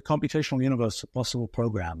look in the computational universe of possible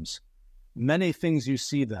programs, many things you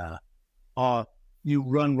see there you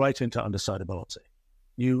run right into undecidability.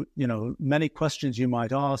 Many questions you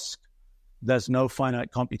might ask, there's no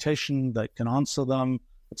finite computation that can answer them,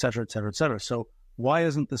 et cetera, et cetera, et cetera. So why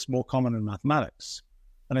isn't this more common in mathematics?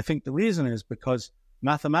 And I think the reason is because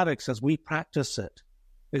mathematics, as we practice it,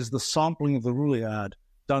 is the sampling of the Rulliad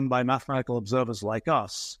done by mathematical observers like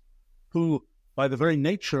us, who, by the very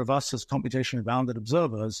nature of us as computationally bounded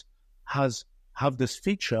observers, have this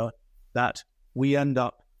feature that we end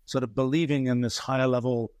up sort of believing in this higher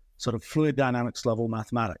level, sort of fluid dynamics level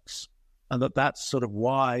mathematics. And that's sort of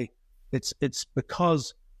why it's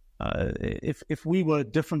because if we were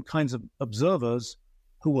different kinds of observers,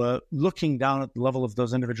 who were looking down at the level of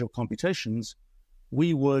those individual computations,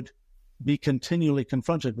 we would be continually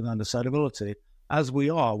confronted with undecidability, as we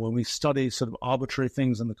are when we study sort of arbitrary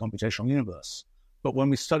things in the computational universe. But when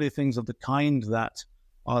we study things of the kind that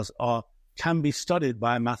can be studied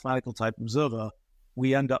by a mathematical type observer,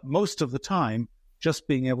 we end up most of the time just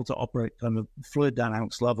being able to operate kind of fluid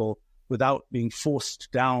dynamics level without being forced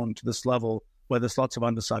down to this level where there's lots of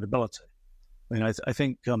undecidability. I mean, I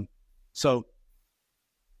think so.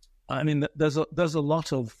 I mean, there's a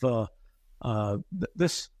lot of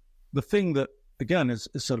this. The thing that again is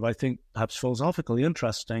sort of, I think, perhaps philosophically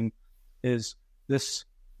interesting is this.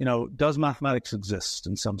 Does mathematics exist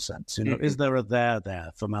in some sense? Is there a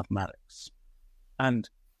there for mathematics? And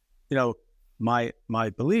my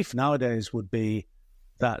belief nowadays would be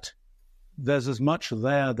that there's as much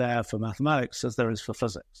there for mathematics as there is for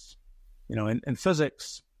physics. In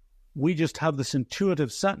physics, we just have this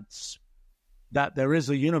intuitive sense that there is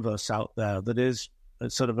a universe out there that is a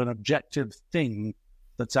sort of an objective thing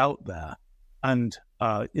that's out there. And,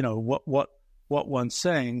 what one's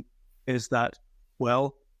saying is that,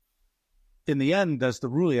 well, in the end, there's the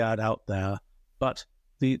Rulliad out there, but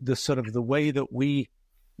the sort of the way that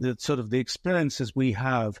the experiences we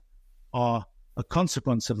have are a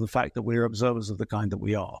consequence of the fact that we're observers of the kind that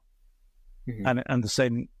we are. Mm-hmm. And the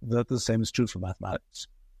same is true for mathematics.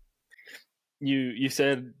 You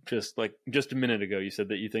said just a minute ago, you said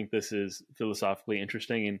that you think this is philosophically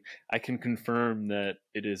interesting, and I can confirm that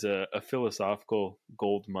it is a philosophical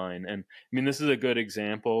gold mine. And I mean, this is a good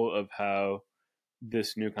example of how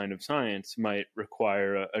this new kind of science might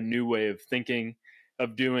require a new way of thinking,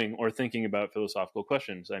 of doing, or thinking about philosophical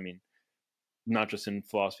questions. I mean, not just in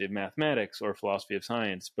philosophy of mathematics or philosophy of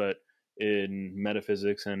science, but in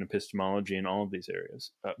metaphysics and epistemology and all of these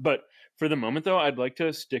areas. But for the moment, though, I'd like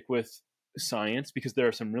to stick with science because there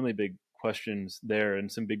are some really big questions there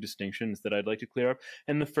and some big distinctions that I'd like to clear up.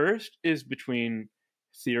 And the first is between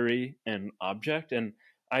theory and object. And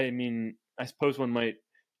I mean, I suppose one might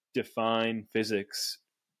define physics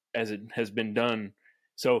as it has been done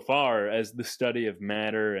so far as the study of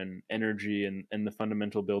matter and energy and the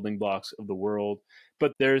fundamental building blocks of the world.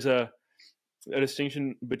 But there's a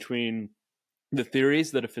distinction between the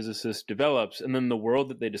theories that a physicist develops and then the world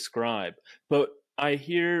that they describe. But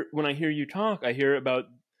when I hear you talk, I hear about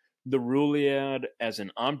the Rulliad as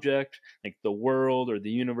an object, like the world or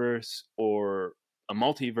the universe or a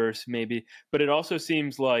multiverse maybe, but it also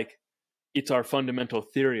seems like it's our fundamental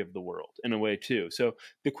theory of the world in a way too. So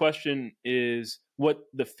the question is what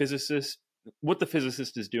the physicist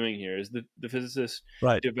is doing here. Is the physicist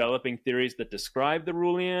developing theories that describe the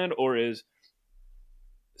Rulliad, or is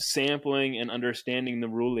sampling and understanding the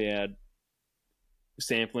Rulliad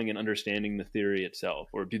sampling and understanding the theory itself?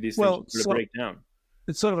 Or do these things sort of break down?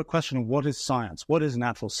 It's sort of a question of what is science? What is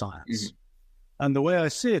natural science? Mm-hmm. And the way I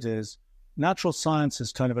see it is natural science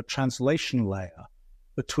is kind of a translation layer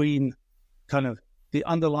between kind of the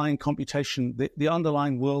underlying computation, the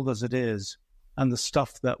underlying world as it is, and the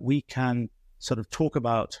stuff that we can sort of talk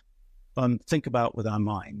about and think about with our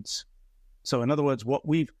minds. So in other words, what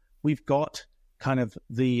we've got kind of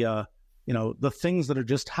the things that are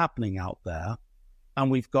just happening out there,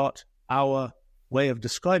 and we've got our way of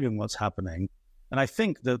describing what's happening. And I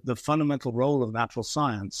think that the fundamental role of natural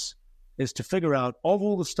science is to figure out, of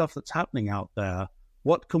all the stuff that's happening out there,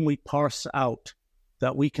 what can we parse out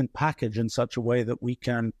that we can package in such a way that we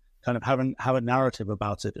can kind of have a narrative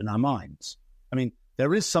about it in our minds. I mean,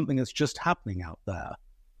 there is something that's just happening out there,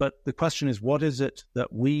 but the question is, what is it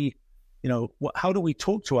that we, how do we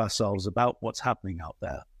talk to ourselves about what's happening out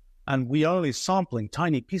there? And we are only sampling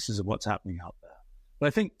tiny pieces of what's happening out there. But I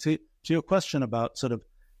think to your question about sort of,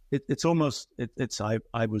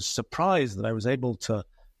 I was surprised that I was able to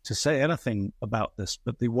say anything about this,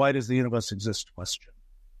 but the why does the universe exist question,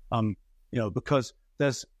 because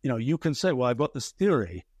there's, you can say, well, I've got this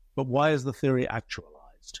theory, but why is the theory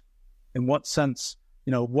actualized? In what sense,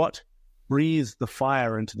 what breathes the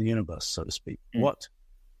fire into the universe, so to speak?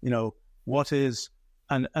 What is,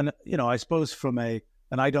 and I suppose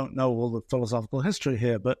and I don't know all the philosophical history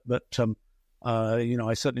here, but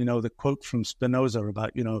I certainly know the quote from Spinoza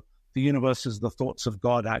about, the universe is the thoughts of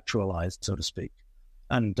God actualized, so to speak.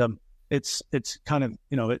 And it's kind of,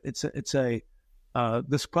 it's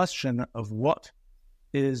this question of what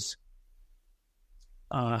is,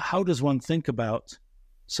 how does one think about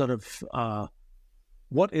sort of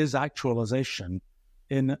what is actualization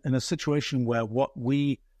in a situation where what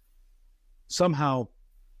we somehow,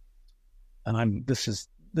 and this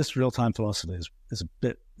real-time philosophy is a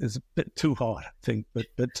bit too hard, I think, but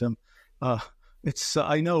it's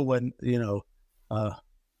I know when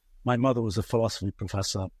my mother was a philosophy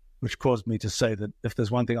professor, which caused me to say that if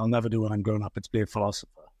there's one thing I'll never do when I'm grown up, it's be a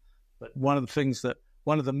philosopher. But one of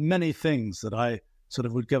the many things that I sort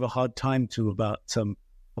of would give a hard time to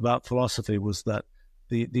about philosophy was that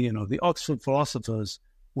the Oxford philosophers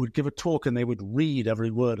would give a talk and they would read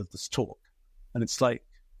every word of this talk, and it's like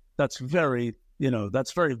that's very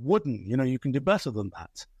wooden. You can do better than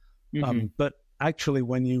that. Mm-hmm. But actually,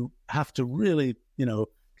 when you have to really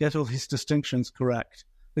get all these distinctions correct,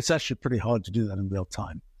 it's actually pretty hard to do that in real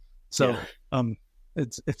time. So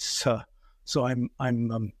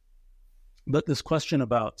but this question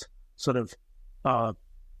about sort of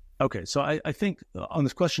so I think on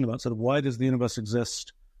this question about sort of why does the universe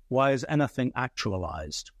exist, why is anything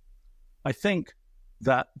actualized, I think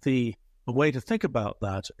that the way to think about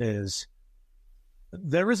that is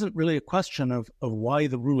there isn't really a question of why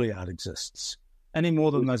the Rulliad exists any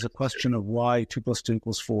more than there's a question of why 2 + 2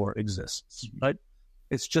 = 4 exists, right?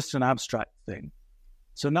 It's just an abstract thing.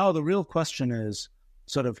 So now the real question is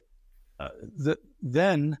sort of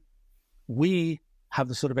then we have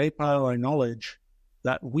the sort of a priori knowledge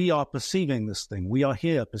that we are perceiving this thing. We are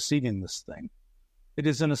here perceiving this thing. It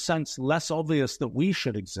is, in a sense, less obvious that we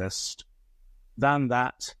should exist than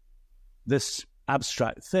that this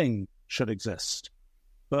abstract thing should exist.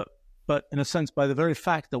 But in a sense, by the very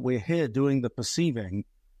fact that we're here doing the perceiving,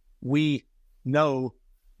 we know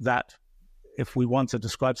that if we want to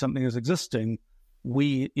describe something as existing,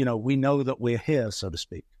 we know that we're here, so to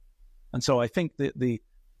speak. And so I think that the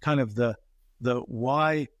kind of the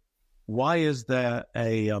why is there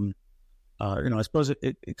a I suppose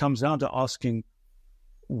it comes down to asking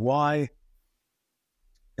why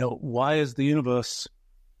is the universe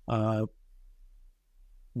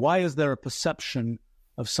why is there a perception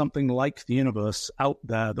of something like the universe out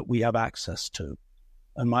there that we have access to?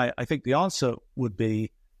 And I think the answer would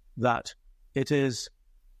be that it is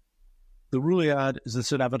the Rulliad is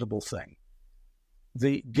this inevitable thing.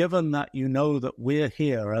 Given that that we're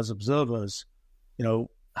here as observers,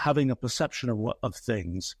 having a perception of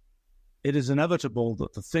things, it is inevitable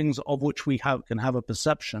that the things of which we can have a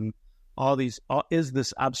perception is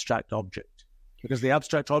this abstract object, because the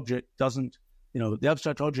abstract object doesn't. The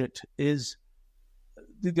abstract object is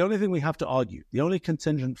the only thing we have to argue. The only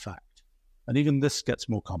contingent fact, and even this gets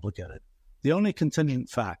more complicated. The only contingent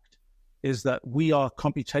fact is that we are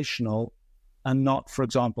computational and not, for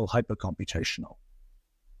example, hypercomputational.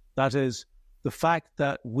 That is, the fact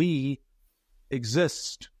that we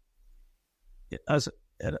exist at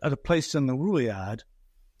a place in the Rulliad.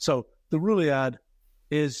 So the Rulliad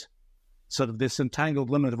is sort of this entangled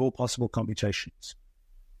limit of all possible computations.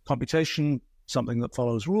 Computation, something that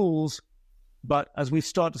follows rules. But as we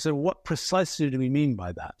start to say, what precisely do we mean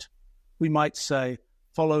by that? We might say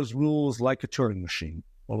follows rules like a Turing machine,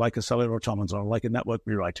 or like a cellular automaton, or like a network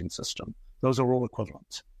rewriting system. Those are all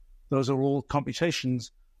equivalent. Those are all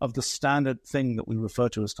computations of the standard thing that we refer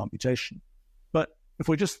to as computation. But if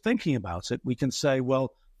we're just thinking about it, we can say,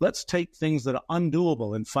 well, let's take things that are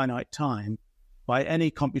undoable in finite time by any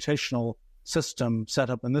computational system set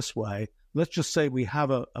up in this way. Let's just say we have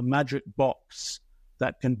a magic box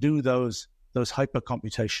that can do those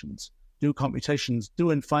hypercomputations, do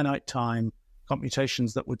in finite time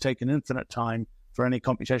computations that would take an infinite time for any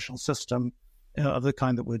computational system of the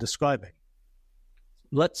kind that we're describing.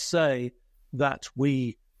 Let's say that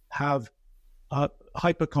we have a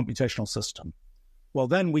hypercomputational system. Well,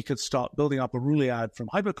 then we could start building up a Rulliad from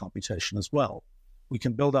hypercomputation as well. We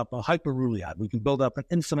can build up a hyper-Rulliad. We can build up an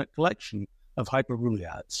infinite collection of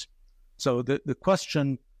hyper-Rulliads. So the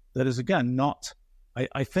question that is, again, not,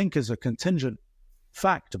 I think, is a contingent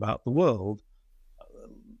fact about the world.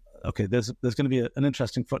 Okay, there's going to be an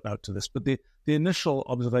interesting footnote to this, but the initial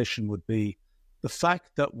observation would be the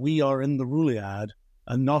fact that we are in the Rulliad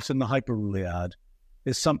and not in the hyper-Rulliad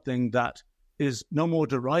is something that is no more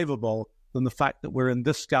derivable than the fact that we're in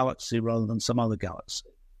this galaxy rather than some other galaxy.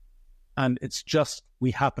 And it's just,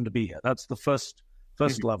 we happen to be here. That's the first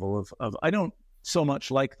level of I don't so much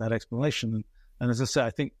like that explanation. And as I say, I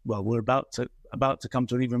think, well, we're about to come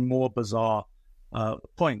to an even more bizarre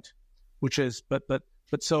point, which is, we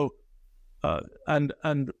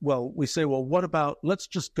say, well, what about, let's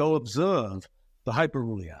just go observe the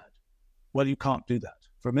hyper-Rulliad. Well, you can't do that.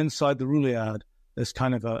 From inside the Rulliad, there's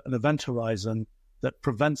kind of an event horizon that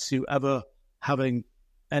prevents you ever having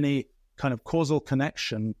any kind of causal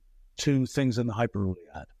connection to things in the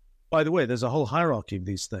hyper-Rulliad. By the way, there's a whole hierarchy of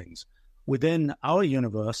these things. Within our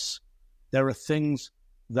universe, there are things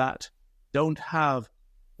that don't have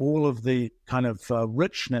all of the kind of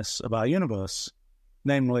richness of our universe,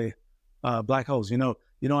 namely black holes.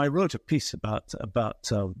 I wrote a piece about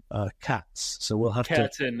cats, so we'll have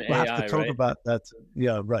and we'll AI, have to talk right? about that.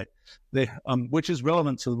 Yeah, right. They which is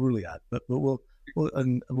relevant to the Ruliad, but we'll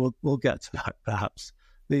get to that perhaps.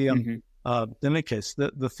 In any case,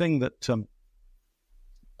 the thing that's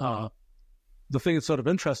sort of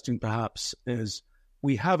interesting perhaps is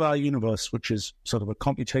we have our universe, which is sort of a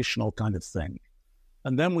computational kind of thing,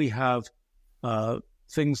 and then we have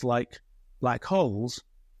things like black holes.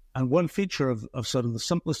 And one feature of sort of the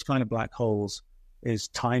simplest kind of black holes is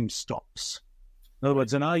time stops. In other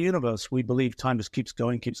words, in our universe, we believe time just keeps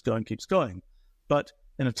going. But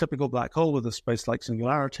in a typical black hole with a space-like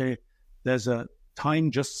singularity, there's a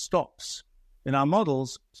time just stops. In our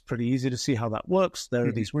models, it's pretty easy to see how that works. There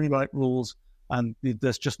are these rewrite rules, and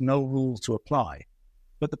there's just no rule to apply.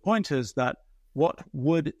 But the point is that what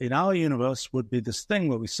would, in our universe, would be this thing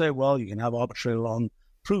where we say, well, you can have arbitrarily long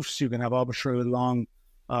proofs, you can have arbitrarily long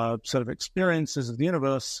sort of experiences of the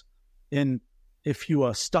universe. If you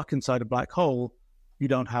are stuck inside a black hole, you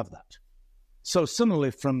don't have that. So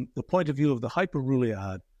similarly, from the point of view of the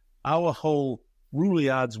hyperruliad, our whole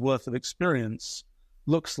ruliad's worth of experience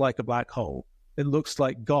looks like a black hole. It looks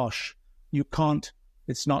like, gosh, you can't.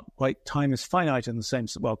 It's not quite. Time is finite in the same.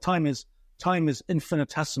 Well, time is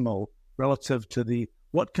infinitesimal relative to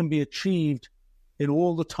what can be achieved in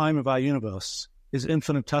all the time of our universe is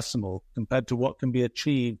infinitesimal compared to what can be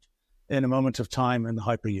achieved in a moment of time in the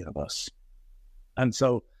hyperuniverse. And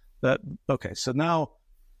so so now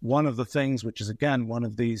one of the things, which is again one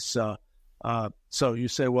of these, so you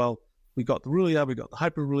say, well, we got the Ruliad, we got the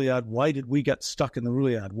hyperruliad. Why did we get stuck in the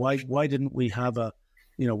Ruliad? Why didn't we have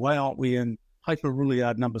why aren't we in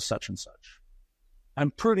hyperruliad number such and such?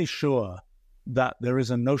 I'm pretty sure that there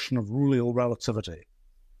is a notion of rulial relativity,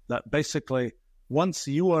 that basically once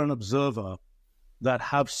you are an observer that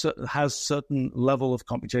has certain level of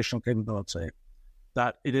computational capability,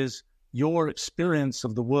 that it is your experience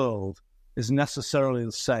of the world is necessarily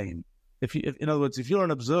the same. In other words, if you're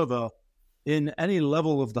an observer in any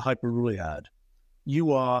level of the hyperruliad,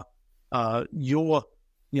 you are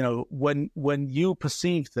when you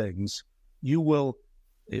perceive things, you will.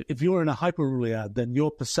 If you're in a hyperruliad, then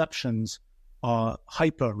your perceptions are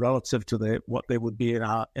hyper relative to what they would be in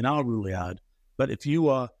our ruliad. But if you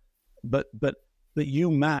are, but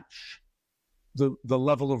you match the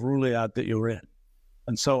level of ruliad that you're in.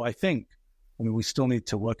 And so I think, we still need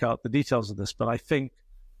to work out the details of this, but I think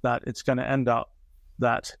that it's going to end up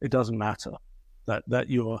that it doesn't matter, that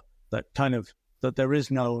there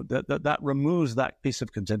is no, that removes that piece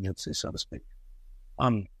of contingency, so to speak.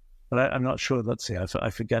 But I'm not sure. Let's see. I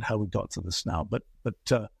forget how we got to this now. But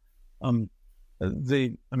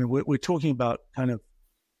we're talking about kind of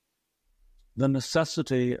the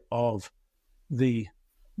necessity of the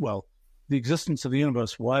existence of the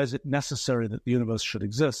universe. Why is it necessary that the universe should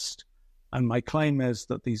exist? And my claim is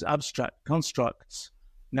that these abstract constructs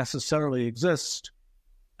necessarily exist,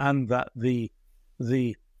 and that the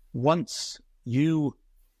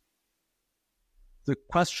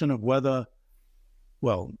question of whether,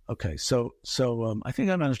 I think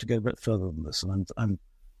I managed to get a bit further than this, and I'm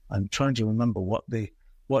trying to remember what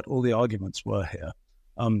all the arguments were here.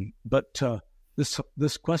 But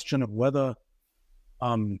this question of whether,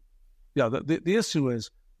 the issue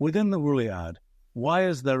is within the Ruliad, why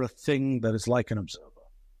is there a thing that is like an observer?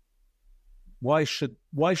 Why should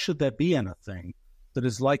there be anything that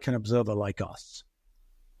is like an observer like us?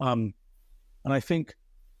 And I think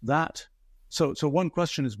that so one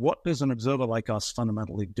question is, what does an observer like us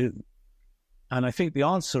fundamentally do? And I think the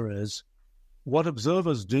answer is, what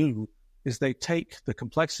observers do is they take the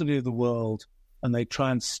complexity of the world and they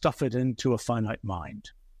try and stuff it into a finite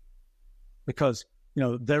mind. Because,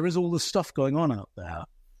 there is all this stuff going on out there,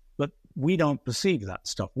 but we don't perceive that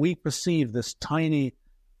stuff. We perceive this tiny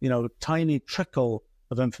trickle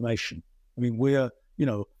of information. We're,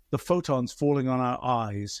 the photons falling on our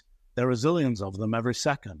eyes, there are zillions of them every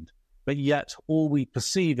second, but yet all we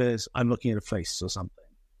perceive is, I'm looking at a face or something.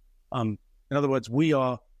 In other words, we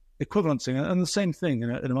are equivalencing, and the same thing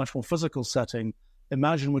in a much more physical setting.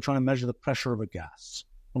 Imagine we're trying to measure the pressure of a gas,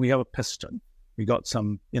 and we have a piston. We got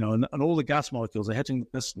some, and all the gas molecules are hitting the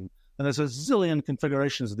piston, and there's a zillion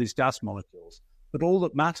configurations of these gas molecules. But all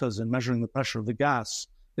that matters in measuring the pressure of the gas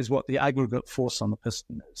is what the aggregate force on the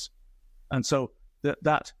piston is. And so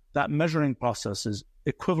that measuring process is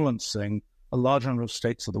equivalencing a large number of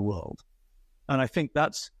states of the world. And I think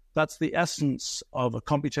that's the essence of a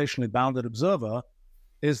computationally bounded observer,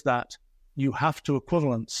 is that you have to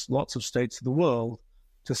equivalence lots of states of the world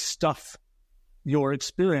to stuff your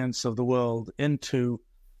experience of the world into,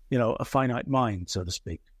 a finite mind, so to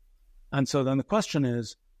speak. And so then the question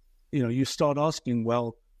is, you start asking,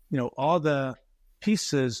 well, are there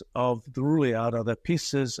pieces of the Rulliad, are there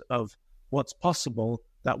pieces of what's possible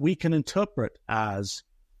that we can interpret as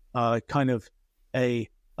kind of a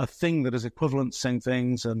thing that is equivalencing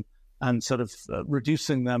things and sort of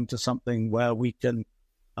reducing them to something where we can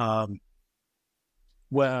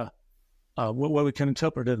where we can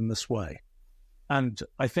interpret it in this way. And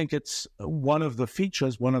I think it's one of the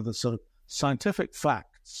features, one of the sort of scientific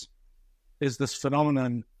facts is this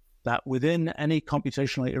phenomenon that within any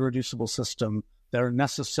computationally irreducible system, there are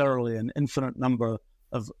necessarily an infinite number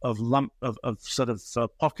of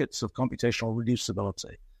pockets of computational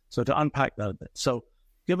reducibility. So to unpack that a bit. So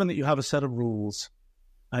given that you have a set of rules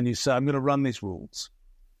and you say, I'm going to run these rules,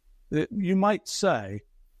 you might say,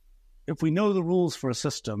 if we know the rules for a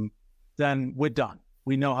system, then we're done.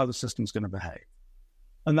 We know how the system's going to behave.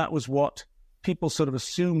 And that was what people sort of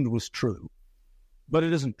assumed was true. But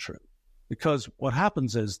it isn't true. Because what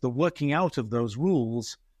happens is the working out of those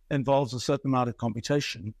rules involves a certain amount of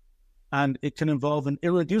computation, and it can involve an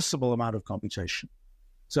irreducible amount of computation.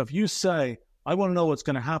 So if you say, I want to know what's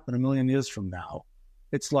going to happen a million years from now,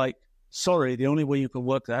 it's like, sorry, the only way you can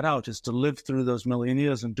work that out is to live through those million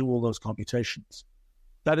years and do all those computations.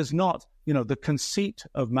 That is not, the conceit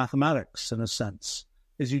of mathematics, in a sense,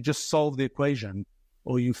 is you just solve the equation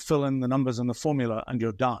or you fill in the numbers in the formula and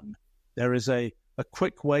you're done. There is a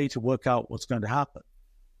quick way to work out what's going to happen.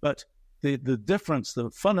 But the difference,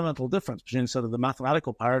 the fundamental difference between sort of the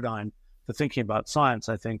mathematical paradigm for thinking about science,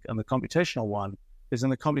 I think, and the computational one is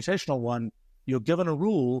in the computational one, you're given a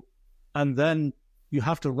rule and then you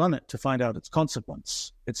have to run it to find out its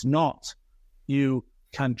consequence. It's not you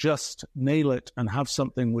can just nail it and have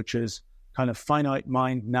something which is kind of finite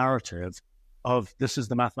mind narrative of this is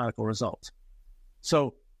the mathematical result.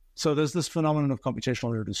 So there's this phenomenon of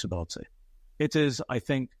computational irreducibility. It is, I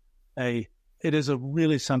think, it is a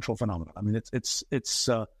really central phenomenon. I mean, it's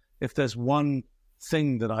if there's one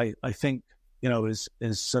thing that I think, is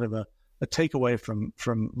sort of a takeaway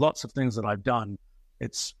from lots of things that I've done,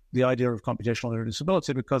 it's the idea of computational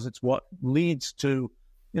irreducibility, because it's what leads to,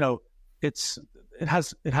 it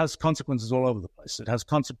has consequences all over the place. It has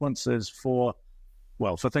consequences for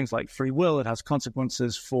things like free will. It has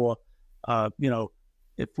consequences for,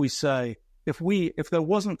 if we say, if there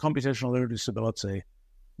wasn't computational irreducibility,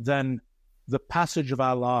 then the passage of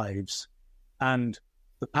our lives and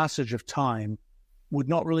the passage of time would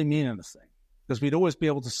not really mean anything, because we'd always be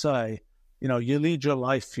able to say, you lead your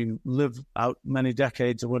life, you live out many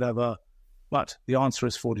decades or whatever, but the answer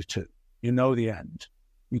is 42. You know the end.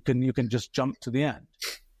 You can just jump to the end.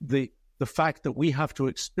 The fact that we have to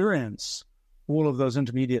experience all of those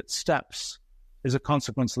intermediate steps is a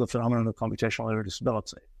consequence of the phenomenon of computational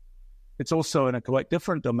irreducibility. It's also in a quite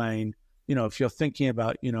different domain. If you're thinking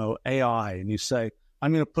about, AI and you say,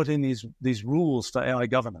 I'm going to put in these rules for AI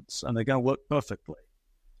governance and they're going to work perfectly.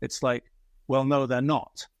 It's like, well, no, they're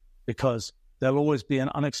not, because there'll always be an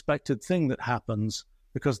unexpected thing that happens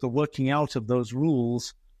because the working out of those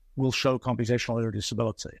rules will show computational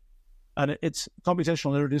irreducibility. And it's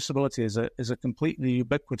computational irreducibility is a completely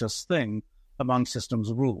ubiquitous thing among systems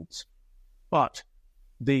of rules. But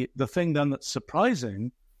the thing then that's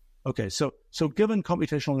surprising, okay, so given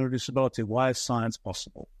computational irreducibility, why is science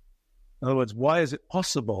possible? In other words, why is it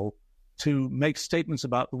possible to make statements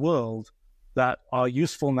about the world that are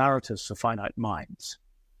useful narratives for finite minds?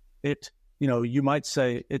 You might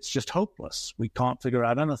say it's just hopeless. We can't figure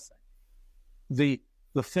out anything.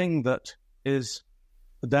 The thing that is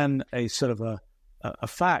then a sort of a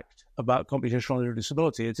fact about computational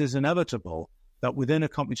irreducibility, it is inevitable that within a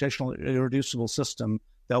computational irreducible system,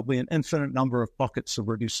 there'll be an infinite number of pockets of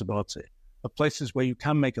reducibility, of places where you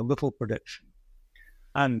can make a little prediction.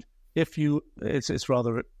 And it's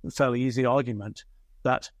rather a fairly easy argument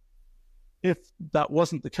that if that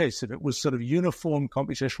wasn't the case, if it was sort of uniform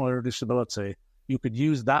computational irreducibility, you could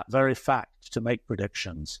use that very fact to make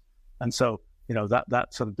predictions. And so, that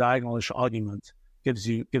sort of diagonalish argument gives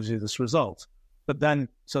you this result. But then,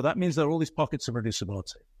 so that means there are all these pockets of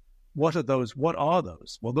reducibility. What are those? What are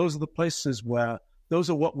those? Well, those are the places where those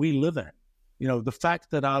are what we live in. The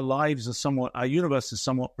fact that our universe is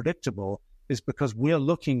somewhat predictable is because we're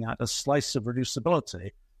looking at a slice of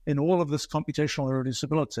reducibility in all of this computational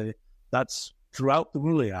irreducibility that's throughout the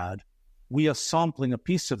Rulliad. We are sampling a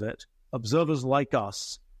piece of it. Observers like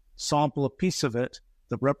us sample a piece of it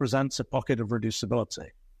that represents a pocket of reducibility.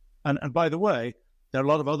 And by the way, there are a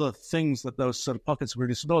lot of other things that those sort of pockets of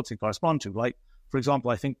reducibility correspond to. Like, for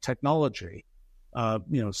example, I think technology,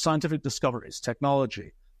 scientific discoveries,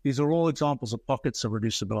 technology, these are all examples of pockets of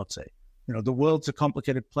reducibility. The world's a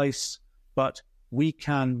complicated place, but we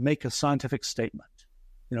can make a scientific statement.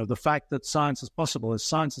 the fact that science is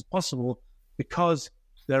possible because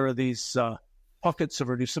there are these pockets of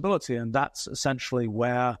reducibility, and that's essentially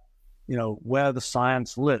where the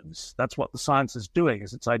science lives. That's what the science is doing,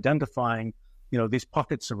 is it's identifying, these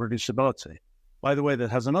pockets of reducibility. By the way, that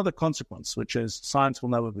has another consequence, which is science will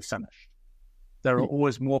never be finished. There are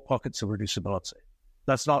always more pockets of reducibility.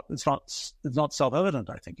 It's not self-evident,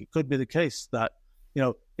 I think. It could be the case that,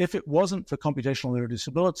 if it wasn't for computational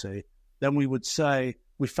irreducibility, then we would say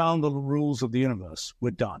we found the rules of the universe,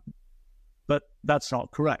 we're done. But that's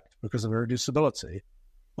not correct because of irreducibility.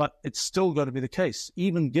 But it's still going to be the case,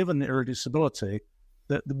 even given the irreducibility,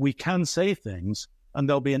 that we can say things and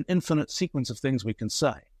there'll be an infinite sequence of things we can say.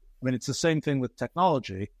 I mean, it's the same thing with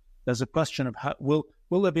technology. There's a question of will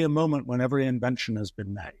there be a moment when every invention has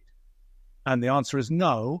been made? And the answer is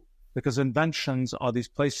no, because inventions are these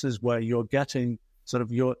places where you're getting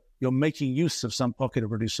you're making use of some pocket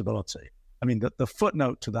of reducibility. I mean, the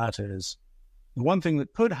footnote to that is, the one thing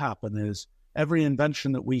that could happen is every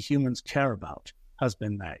invention that we humans care about has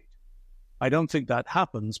been made. I don't think that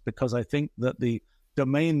happens, because I think that the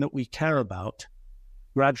domain that we care about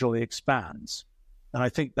gradually expands. And I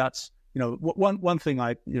think that's, one thing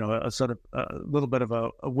a little bit of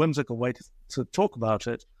a whimsical way to talk about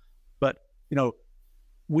it. But,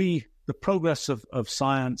 the progress of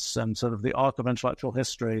science and sort of the arc of intellectual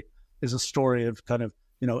history is a story of kind of,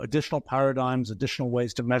 additional paradigms, additional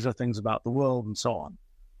ways to measure things about the world and so on.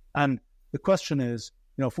 And the question is,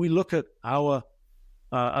 if we look at our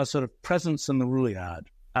sort of presence in the Ruliad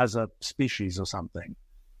as a species or something,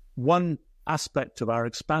 one aspect of our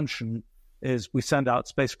expansion is we send out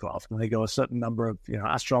spacecraft and they go a certain number of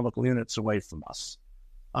astronomical units away from us.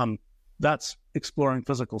 That's exploring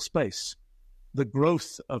physical space. The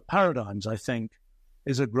growth of paradigms, I think,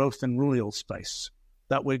 is a growth in Rulial space,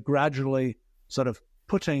 that we're gradually sort of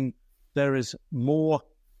putting, there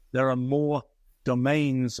are more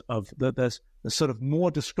domains there's sort of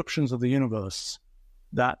more descriptions of the universe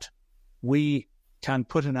that we can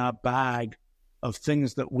put in our bag of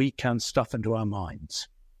things that we can stuff into our minds.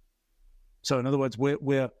 So in other words,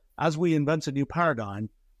 as we invent a new paradigm,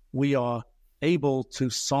 we are able to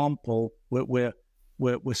sample, we're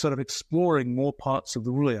sort of exploring more parts of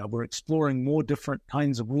the Ruliad. We're exploring more different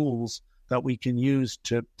kinds of rules that we can use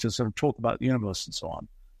to sort of talk about the universe and so on.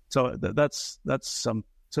 So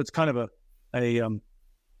so it's kind of a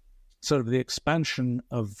sort of the expansion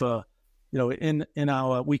of in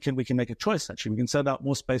our we can make a choice. Actually, we can send out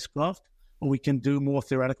more spacecraft, or we can do more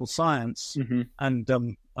theoretical science, and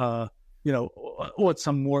or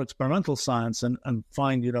some more experimental science, and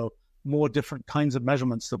find more different kinds of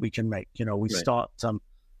measurements that we can make. We start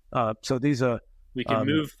so these are we can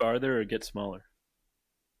move farther or get smaller.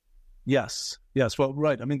 Yes. Well,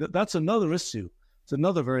 right. I mean, that's another issue. It's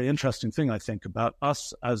another very interesting thing, I think, about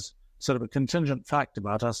us as sort of a contingent fact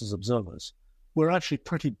about us as observers. We're actually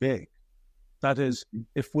pretty big. That is,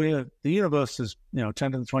 if the universe is, 10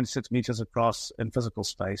 to the 26 meters across in physical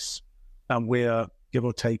space, and we're, give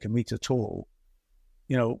or take, a meter tall,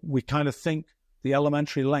 we kind of think the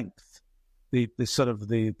elementary length, the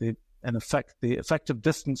effective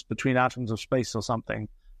distance between atoms of space or something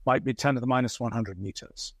might be 10 to the minus 100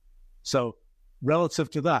 meters. So relative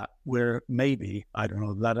to that, we're maybe, I don't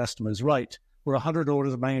know if that estimate is right, we're 100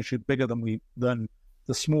 orders of magnitude bigger than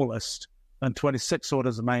the smallest, and 26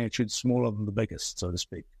 orders of magnitude smaller than the biggest, so to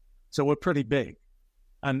speak. So we're pretty big.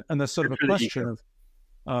 And there's sort of a question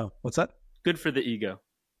of, what's that? Good for the ego.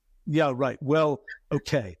 Yeah, right. Well,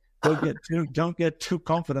 okay. Don't get too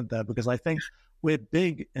confident there, because I think we're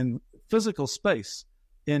big in physical space.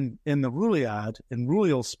 In the Ruliad, in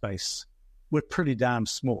Rulial space, we're pretty damn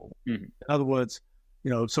small. Mm-hmm. In other words,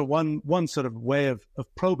 so one sort of way of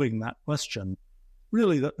probing that question,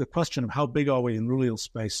 really the question of how big are we in Rulial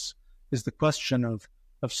space is the question of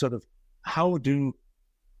sort of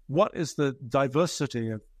what is the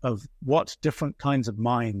diversity of what different kinds of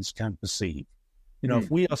minds can perceive.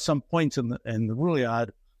 If we are some point in the Ruliad,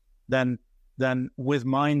 then with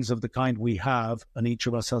minds of the kind we have, and each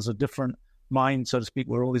of us has a different mind, so to speak,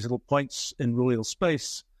 we're all these little points in Rulial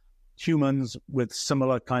space. Humans with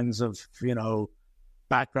similar kinds of,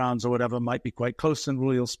 backgrounds or whatever might be quite close in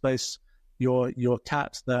Rulial space. Your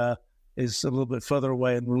cat there is a little bit further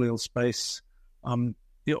away in Rulial space.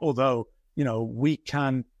 Although, we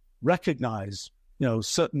can recognize,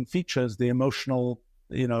 certain features, the emotional,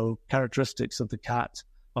 characteristics of the cat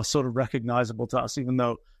are sort of recognizable to us, even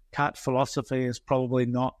though cat philosophy is probably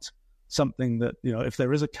not something that, if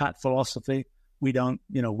there is a cat philosophy, we don't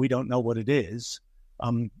know what it is.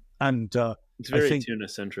 It's very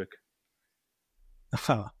tuna-centric.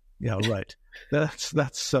 Yeah, right. That's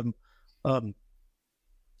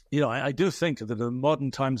I do think that in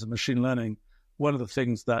modern times of machine learning, one of the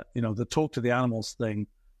things that, the talk to the animals thing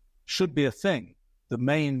should be a thing. The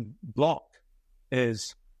main block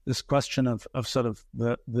is this question of sort of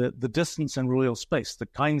the distance in real space, the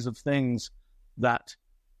kinds of things that,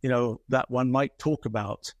 that one might talk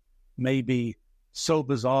about may be so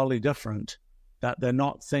bizarrely different that they're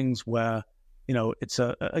not things where, it's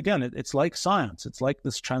it's like science. It's like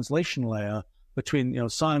this translation layer between,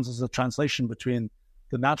 science is a translation between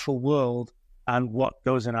the natural world and what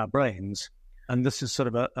goes in our brains. And this is sort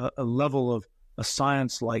of a level of a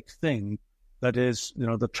science-like thing that is,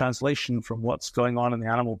 the translation from what's going on in the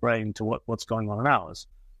animal brain to what's going on in ours.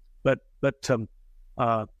 But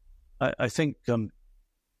I think,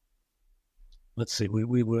 let's see,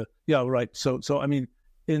 we were, yeah, right. So I mean,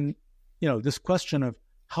 in, this question of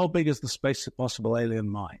how big is the space of possible alien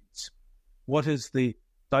minds? What is the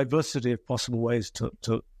diversity of possible ways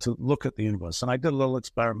to look at the universe? And I did a little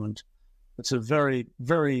experiment. It's a very,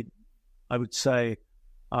 very, I would say,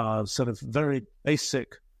 sort of very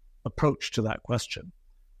basic approach to that question,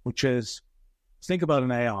 which is think about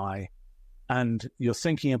an AI and you're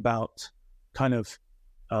thinking about kind of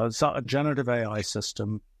a generative AI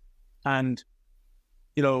system, and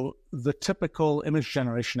the typical image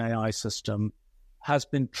generation AI system has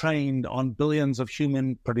been trained on billions of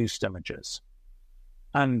human-produced images.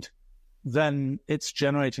 And then it's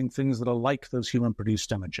generating things that are like those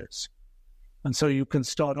human-produced images. And so you can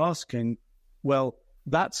start asking, well,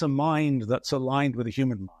 that's a mind that's aligned with a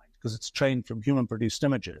human mind because it's trained from human-produced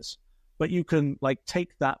images. But you can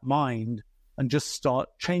take that mind and just start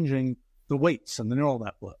changing the weights and the neural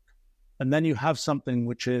network. And then you have something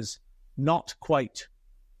which is not quite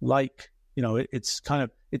like, it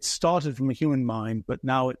started from a human mind, but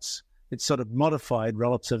now it's sort of modified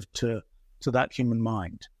relative to that human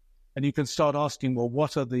mind. And you can start asking, well,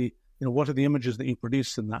 what are the images that you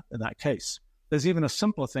produce in that case? There's even a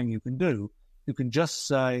simpler thing you can do. You can just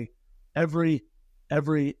say every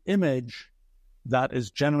image that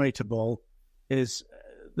is generatable is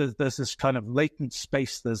there's this kind of latent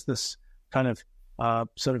space. There's this kind of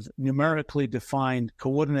sort of numerically defined,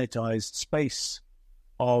 coordinatized space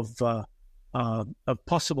of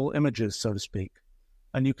possible images, so to speak.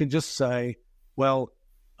 And you can just say, well,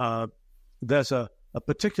 there's a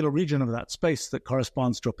particular region of that space that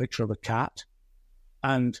corresponds to a picture of a cat.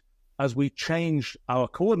 And as we change our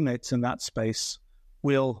coordinates in that space,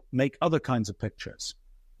 we'll make other kinds of pictures.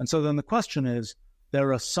 And so then the question is,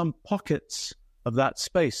 there are some pockets of that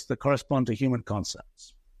space that correspond to human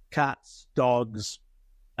concepts: cats, dogs,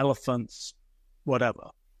 elephants, whatever,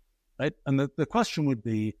 right? And the question would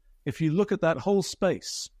be, if you look at that whole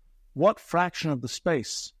space, what fraction of the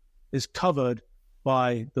space is covered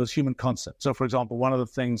by those human concepts? So, for example, one of the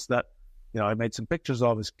things that I made some pictures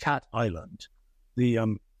of is Cat Island,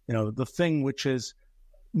 the thing which is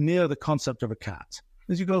near the concept of a cat.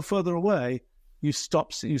 As you go further away, you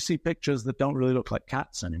see pictures that don't really look like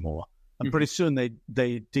cats anymore, and pretty soon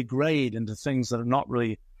they degrade into things that are not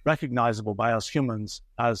really recognizable by us humans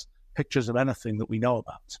as pictures of anything that we know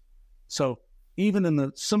about. So even in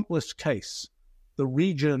the simplest case, the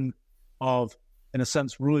region of, in a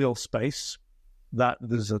sense, real space, that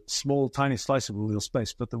there's a small, tiny slice of real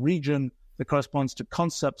space, but the region that corresponds to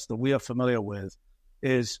concepts that we are familiar with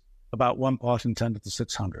is about 1 part in 10 to the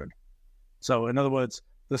 600. So in other words,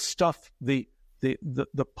 the stuff, the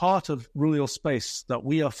part of real space that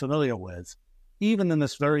we are familiar with, even in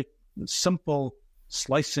this very simple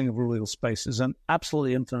slicing of real space, is an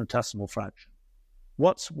absolutely infinitesimal fraction.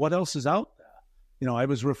 What else is out there? I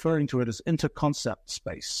was referring to it as interconcept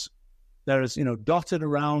space. There is, dotted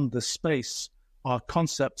around the space are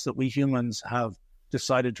concepts that we humans have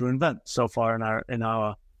decided to invent so far in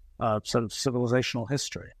our sort of civilizational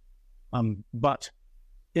history. But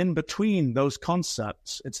in between those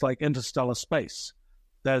concepts, it's like interstellar space.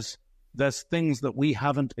 There's things that we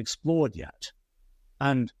haven't explored yet,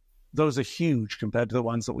 and those are huge compared to the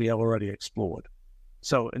ones that we have already explored.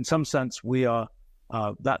 So in some sense, we are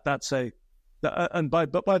but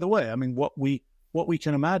by the way, I mean, what we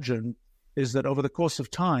can imagine is that over the course of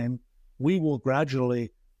time, we will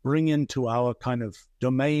gradually bring into our kind of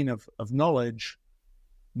domain of knowledge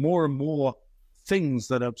more and more things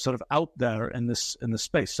that are sort of out there in this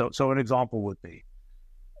space. So an example would be,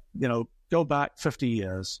 go back 50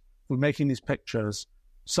 years, we're making these pictures.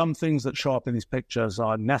 Some things that show up in these pictures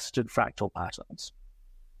are nested fractal patterns.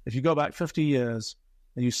 If you go back 50 years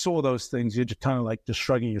and you saw those things, you're just kind of just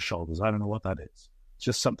shrugging your shoulders. I don't know what that is. It's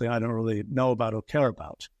just something I don't really know about or care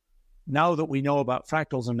about. Now that we know about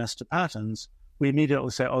fractals and nested patterns, we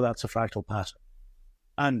immediately say, oh, that's a fractal pattern.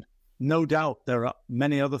 And no doubt there are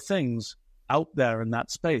many other things out there in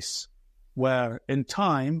that space where in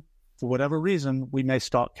time, for whatever reason, we may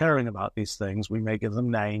start caring about these things. We may give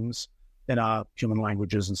them names in our human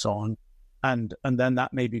languages and so on. And then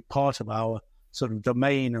that may be part of our sort of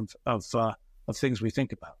domain of things we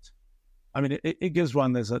think about. I mean, it gives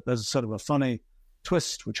one, there's a sort of a funny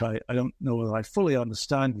twist, which I don't know whether I fully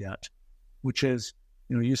understand yet, which is,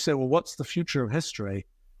 you say, well, what's the future of history?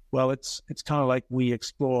 Well, it's kind of like we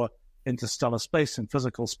explore interstellar space and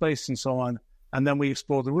physical space and so on, and then we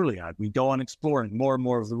explore the Ruliad. We go on exploring more and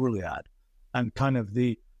more of the Ruliad. And kind of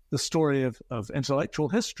the story of intellectual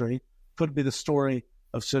history could be the story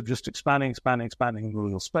of sort of just expanding in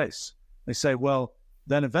real space. They say, well,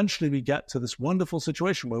 then eventually we get to this wonderful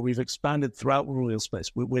situation where we've expanded throughout real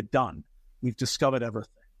space. We're done. We've discovered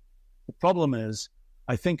everything. The problem is,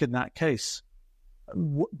 I think in that case,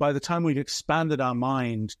 by the time we've expanded our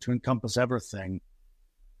mind to encompass everything,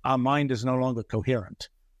 our mind is no longer coherent.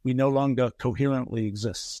 We no longer coherently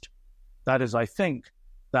exist. That is, I think,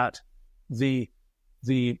 that the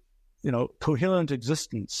coherent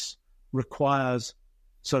existence requires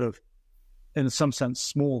sort of, in some sense,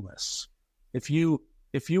 smallness. If you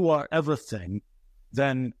are everything,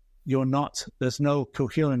 then you're not. There's no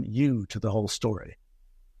coherent you to the whole story.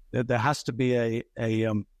 There has to be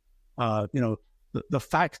the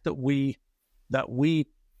fact that we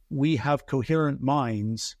have coherent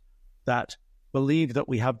minds that believe that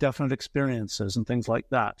we have definite experiences and things like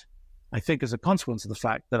that, I think is a consequence of the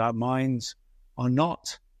fact that our minds are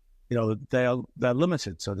not, they're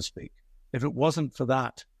limited, so to speak. If it wasn't for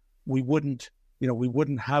that, we wouldn't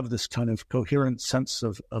have this kind of coherent sense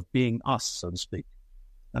of being us, so to speak.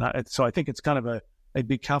 And so I think it's kind of a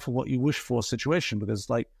be careful what you wish for situation, because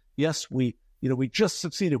yes, we just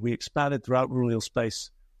succeeded. We expanded throughout real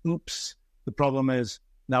space. Oops. The problem is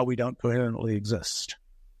now we don't coherently exist.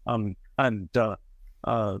 I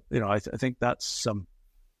think that's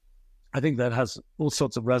I think that has all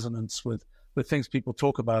sorts of resonance with things people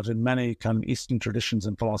talk about in many kind of Eastern traditions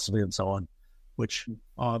and philosophy and so on, which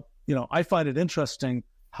are, I find it interesting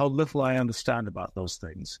how little I understand about those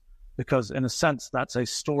things, because in a sense, that's a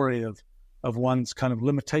story of one's kind of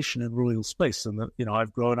limitation in real space. And that,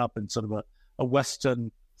 I've grown up in sort of a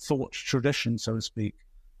Western thought tradition, so to speak,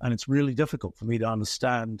 and it's really difficult for me to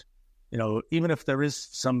understand, even if there is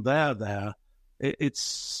some there,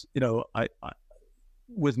 it's, I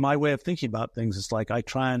with my way of thinking about things, it's like I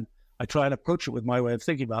try and approach it with my way of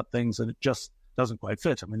thinking about things, and it just doesn't quite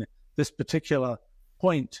fit. I mean, this particular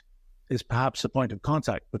point is perhaps a point of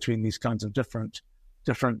contact between these kinds of different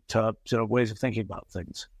sort of ways of thinking about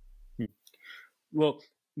things. Well,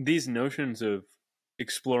 these notions of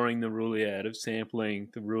exploring the Ruliad, of sampling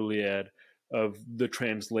the Ruliad, of the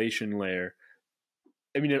translation layer,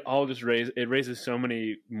 I mean, it all just raises so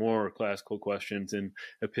many more classical questions in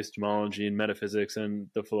epistemology and metaphysics and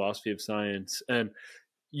the philosophy of science. And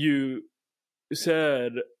you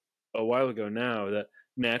said a while ago now that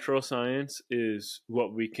natural science is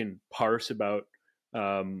what we can parse about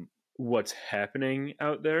what's happening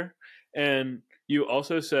out there. And you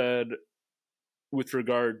also said, with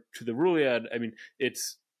regard to the Ruliad, I mean,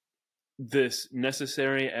 it's this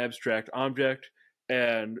necessary abstract object,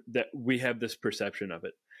 and that we have this perception of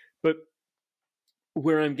it. But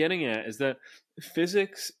where I'm getting at is that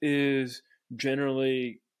physics is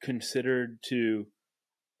generally considered to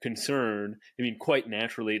concern, quite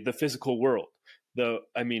naturally, the physical world.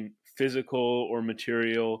 Physical or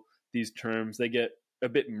material, these terms, they get a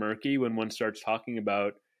bit murky when one starts talking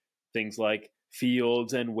about things like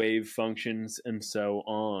fields and wave functions and so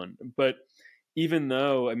on. But even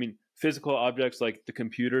though, physical objects like the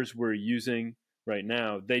computers we're using right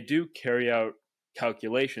now, they do carry out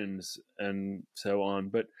calculations and so on,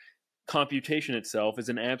 but computation itself is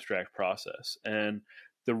an abstract process. And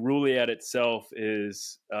the Ruliad itself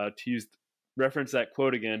is, to reference that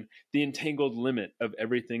quote again, the entangled limit of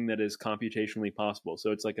everything that is computationally possible.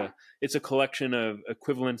 So it's a collection of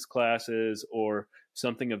equivalence classes or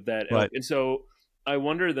something of that ilk. And so I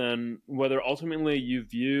wonder then whether ultimately you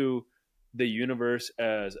view the universe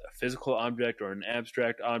as a physical object or an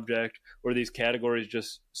abstract object, or these categories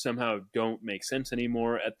just somehow don't make sense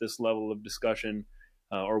anymore at this level of discussion,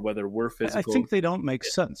 or whether we're physical. I think they don't make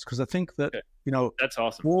sense, because I think that, that's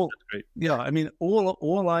awesome. That's great. Yeah.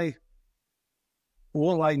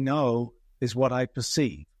 All I know is what I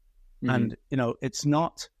perceive. Mm-hmm. And, it's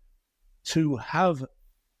not to have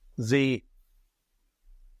the,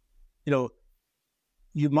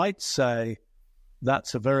 you might say,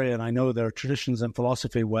 that's and I know there are traditions in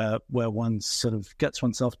philosophy where one sort of gets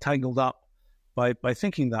oneself tangled up by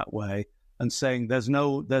thinking that way and saying there's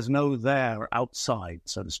no there outside,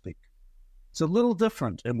 so to speak. it's a little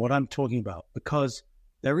different in what I'm talking about, because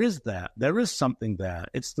there is something there.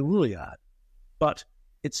 It's the Ruliad, but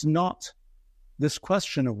it's not this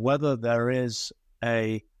question of whether there is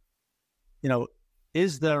a,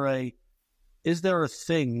 is there a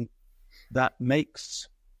thing that makes,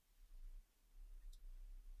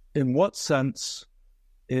 in what sense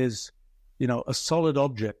is, a solid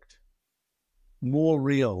object more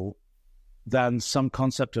real than some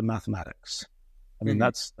concept of mathematics? I mean,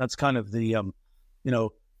 that's kind of the, and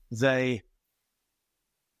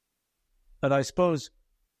I suppose,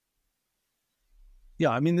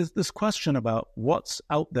 I mean, there's this question about what's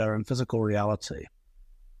out there in physical reality.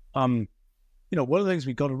 One of the things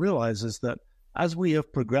we've got to realize is that as we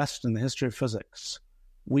have progressed in the history of physics,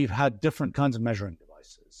 we've had different kinds of measuring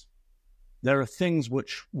devices. There are things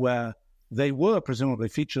where they were presumably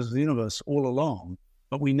features of the universe all along,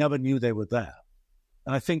 but we never knew they were there.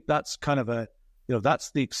 And I think that's kind of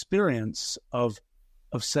that's the experience of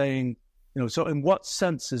saying, so in what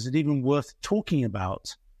sense is it even worth talking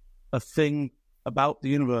about a thing about the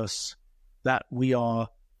universe that we are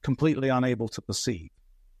completely unable to perceive?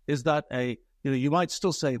 Is that you might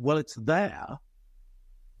still say, well, it's there,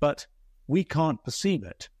 but we can't perceive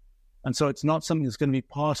it. And so it's not something that's going to be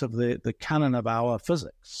part of the canon of our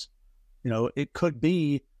physics. It could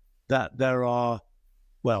be that there are,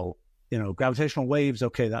 gravitational waves.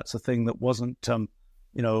 Okay, that's a thing that wasn't,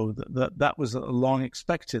 that was a long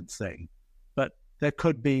expected thing. But there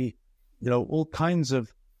could be, all kinds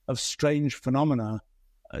of strange phenomena,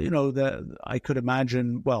 that I could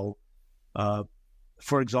imagine,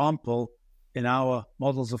 for example, in our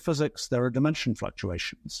models of physics, there are dimension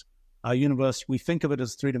fluctuations. Our universe, we think of it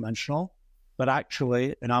as three-dimensional, but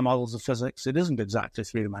actually, in our models of physics, it isn't exactly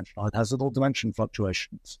three-dimensional. It has little dimension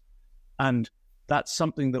fluctuations. And that's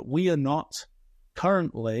something that we are not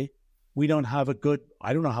currently, we don't have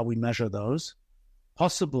I don't know how we measure those.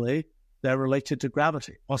 Possibly they're related to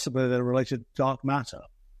gravity. Possibly they're related to dark matter.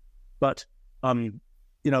 But,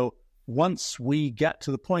 once we get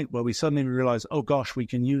to the point where we suddenly realize, oh gosh, we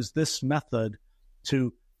can use this method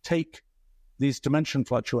to take these dimension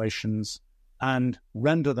fluctuations and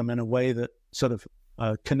render them in a way that sort of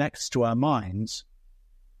connects to our minds,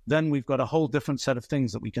 then we've got a whole different set of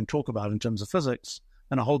things that we can talk about in terms of physics,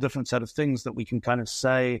 and a whole different set of things that we can kind of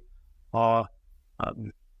say are,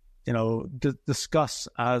 discuss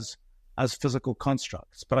as physical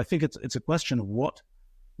constructs. But I think it's a question of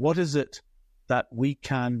what is it that we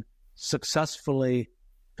can successfully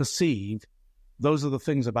perceive. Those are the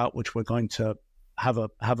things about which we're going to have a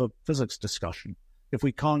physics discussion. If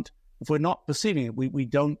we're not perceiving it, we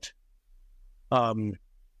don't,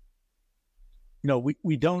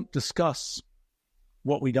 we don't discuss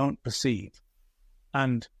what we don't perceive.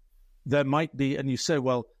 And there might be, and you say,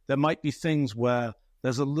 well, there might be things where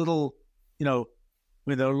there's a little, there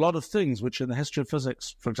are a lot of things which in the history of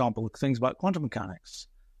physics, for example, things about quantum mechanics,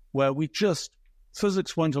 where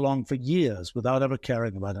physics went along for years without ever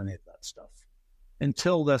caring about any of that stuff,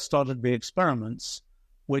 until there started to be experiments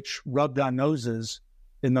which rubbed our noses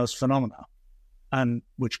in those phenomena, and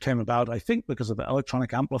which came about, I think, because of the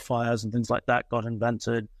electronic amplifiers and things like that got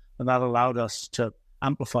invented, and that allowed us to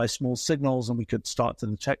amplify small signals, and we could start to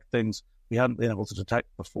detect things we hadn't been able to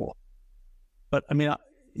detect before. But I mean,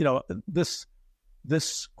 this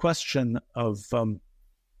question of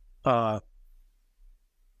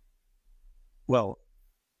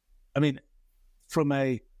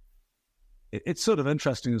it's sort of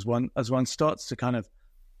interesting as one starts to kind of,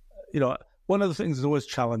 one of the things that's always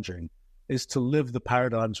challenging is to live the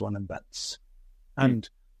paradigms one invents. And,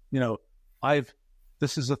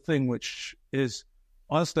 this is a thing which is,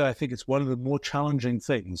 honestly, I think it's one of the more challenging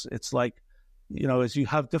things. It's like, as you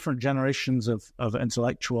have different generations of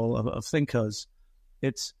intellectual, of thinkers,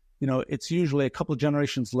 it's usually a couple of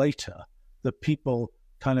generations later that people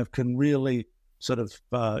kind of can really sort of,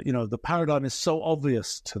 the paradigm is so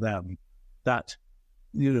obvious to them that,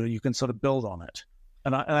 you can sort of build on it.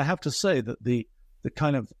 And I have to say that the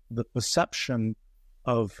kind of the perception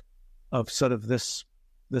of sort of this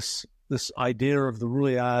idea of the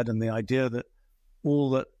Ruliad, and the idea that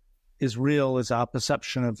all that is real is our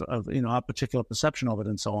perception of our particular perception of it,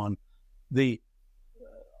 and so on.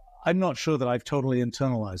 I'm not sure that I've totally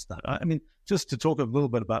internalized that. I mean, just to talk a little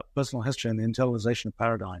bit about personal history and the internalization of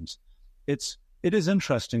paradigms, it is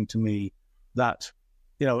interesting to me that,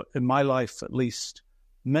 in my life at least,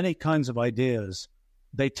 many kinds of ideas,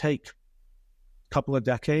 they take a couple of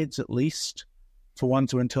decades at least for one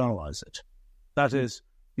to internalize it. That is,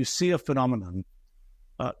 you see a phenomenon,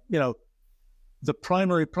 the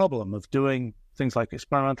primary problem of doing things like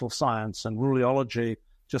experimental science and ruleology,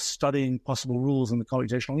 just studying possible rules in the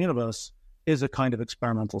computational universe, is a kind of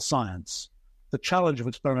experimental science. The challenge of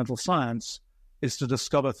experimental science is to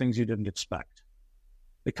discover things you didn't expect,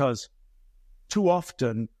 because too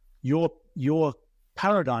often your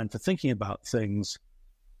paradigm for thinking about things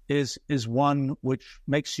is one which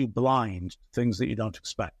makes you blind to things that you don't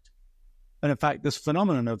expect. And in fact, this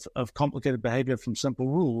phenomenon of complicated behavior from simple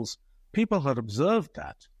rules, people had observed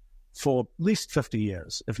that for at least 50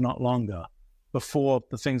 years, if not longer, before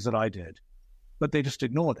the things that I did. But they just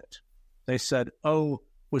ignored it. They said, oh,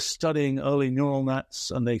 we're studying early neural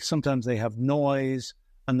nets, and sometimes they have noise,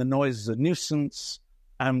 and the noise is a nuisance,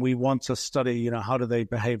 and we want to study, how do they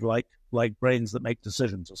behave like brains that make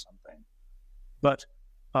decisions or something. But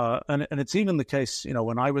and it's even the case,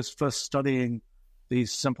 when I was first studying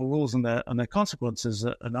these simple rules and their consequences,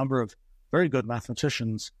 a number of very good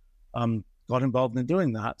mathematicians got involved in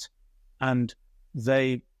doing that, and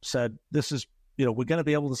they said, this is, we're going to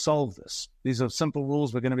be able to solve this. These are simple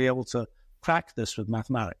rules. We're going to be able to crack this with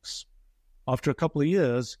mathematics. After a couple of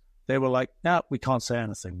years, they were like, nah, we can't say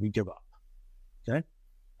anything. We give up. Okay?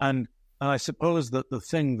 And I suppose that the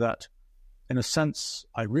thing that, in a sense,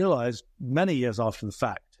 I realized many years after the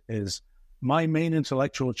fact is my main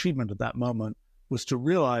intellectual achievement at that moment was to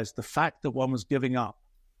realize the fact that one was giving up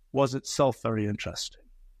was itself very interesting.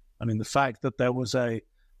 I mean, the fact that there was a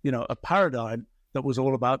paradigm that was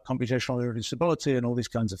all about computational irreducibility and all these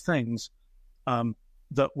kinds of things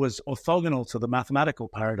that was orthogonal to the mathematical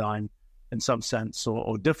paradigm in some sense,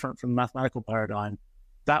 or different from the mathematical paradigm,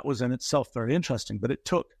 that was in itself very interesting. But it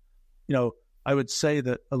took, I would say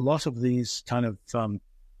that a lot of these kind of,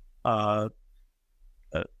 a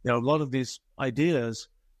lot of these ideas,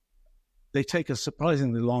 they take a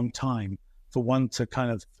surprisingly long time for one to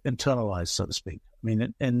kind of internalize, so to speak. I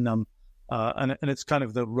mean, and it's kind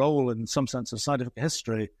of the role in some sense of scientific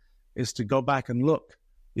history is to go back and look,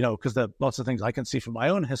 because there are lots of things I can see from my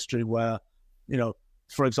own history where,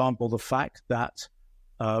 for example, the fact that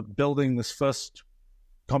building this first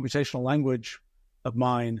computational language of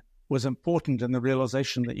mine was important in the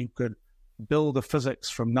realization that you could build a physics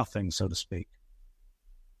from nothing, so to speak.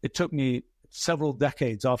 It took me several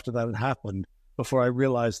decades after that had happened before I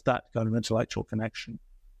realized that kind of intellectual connection.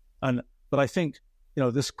 But I think,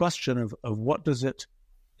 this question of what does it,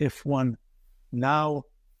 if one now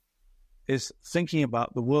is thinking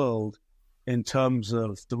about the world in terms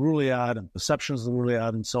of the Rulliad and perceptions of the Rulliad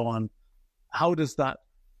and so on, how does that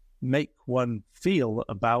make one feel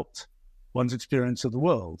about one's experience of the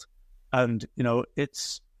world? And,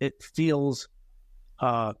 it feels,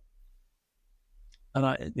 and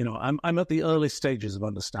I'm at the early stages of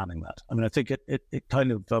understanding that. I mean, I think it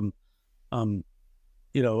kind of,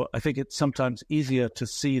 I think it's sometimes easier to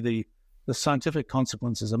see the scientific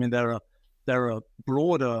consequences. I mean, there are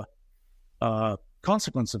broader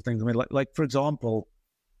consequences of things. I mean, like for example,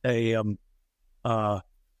 if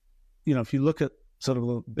you look at sort of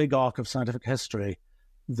the big arc of scientific history,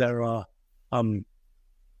 there are,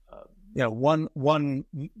 one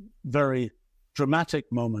very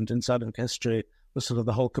dramatic moment in scientific history was sort of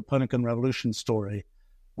the whole Copernican revolution story,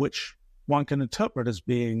 which one can interpret as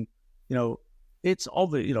being, it's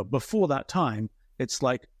obvious, before that time, it's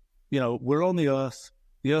like, we're on the Earth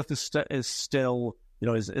is still,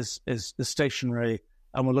 is stationary,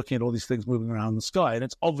 and we're looking at all these things moving around the sky, and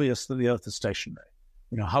it's obvious that the Earth is stationary.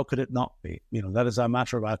 How could it not be? That is a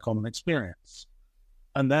matter of our common experience.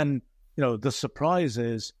 And then, the surprise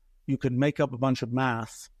is you can make up a bunch of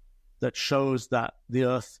math that shows that the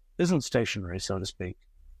Earth isn't stationary, so to speak.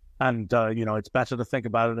 And, it's better to think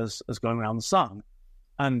about it as going around the sun.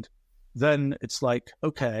 And then it's like,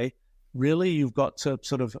 okay, really, you've got to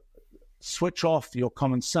sort of switch off your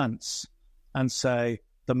common sense and say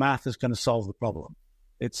the math is going to solve the problem.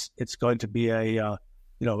 It's going to be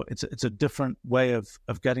it's a different way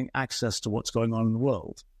of getting access to what's going on in the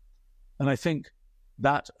world. And I think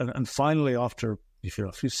that, and finally, after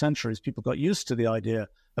a few centuries, people got used to the idea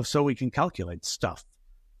of so we can calculate stuff.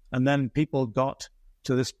 And then people got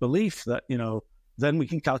to this belief that, then we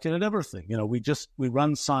can calculate everything. We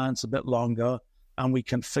run science a bit longer and we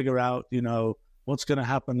can figure out, what's going to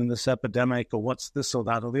happen in this epidemic or what's this or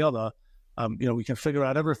that or the other. We can figure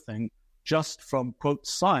out everything just from, quote,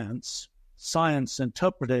 science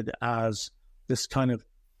interpreted as this kind of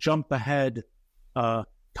jump ahead,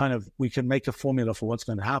 we can make a formula for what's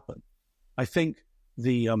going to happen. I think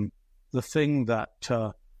the thing that,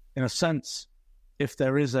 in a sense, if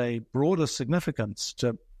there is a broader significance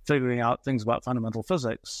to figuring out things about fundamental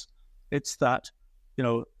physics, it's that,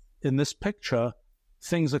 in this picture,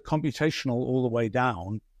 things are computational all the way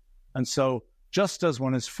down. And so just as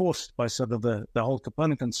one is forced by sort of the whole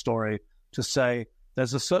Copernican story to say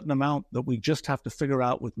there's a certain amount that we just have to figure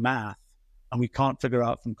out with math, and we can't figure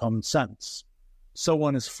out from common sense. So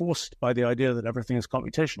one is forced by the idea that everything is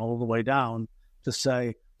computational all the way down to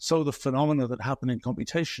say, so the phenomena that happen in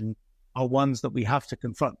computation are ones that we have to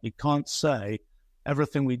confront. We can't say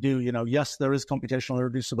everything we do, yes, there is computational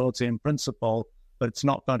irreducibility in principle, but it's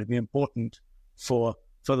not going to be important for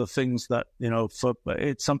the things that,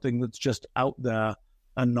 it's something that's just out there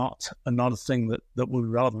and not a thing that will be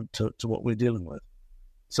relevant to what we're dealing with.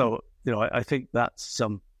 So, I think that's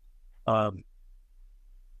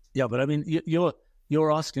but I mean,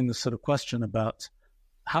 you're asking this sort of question about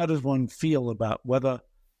how does one feel about whether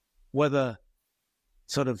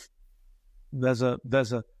sort of there's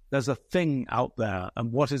a thing out there,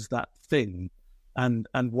 and what is that thing, and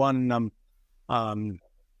one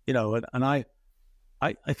and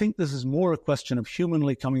I think this is more a question of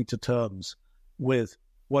humanly coming to terms with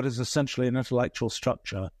what is essentially an intellectual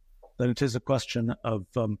structure than it is a question of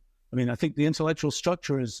I think the intellectual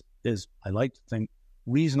structure is I like to think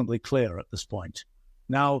reasonably clear at this point.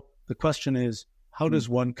 Now the question is, how does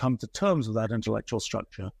one come to terms with that intellectual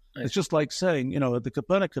structure? Right. It's just like saying, at the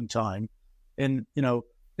Copernican time,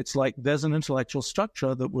 it's like there's an intellectual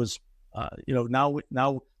structure that was, now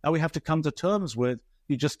we have to come to terms with.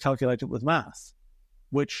 You just calculate it with math,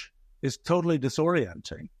 which is totally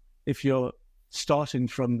disorienting if you're starting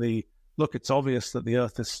from the look. It's obvious that the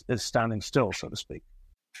Earth is standing still, so to speak.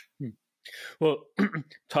 Well,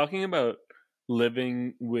 talking about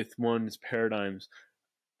living with one's paradigms,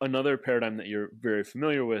 another paradigm that you're very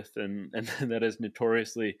familiar with and that is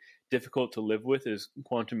notoriously difficult to live with is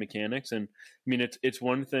quantum mechanics. And I mean, it's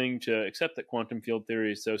one thing to accept that quantum field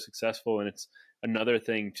theory is so successful, and it's another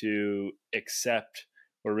thing to accept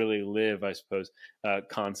or really live, I suppose,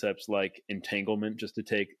 concepts like entanglement, just to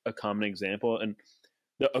take a common example. And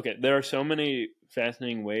there are so many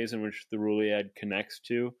fascinating ways in which the Rouliad connects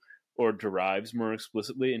to or derives more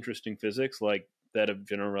explicitly interesting physics, like that of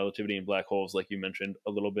general relativity and black holes, like you mentioned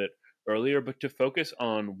a little bit earlier. But to focus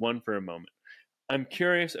on one for a moment, I'm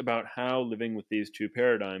curious about how living with these two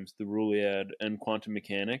paradigms, the Rouliad and quantum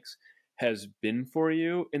mechanics, has been for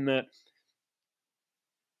you. In that,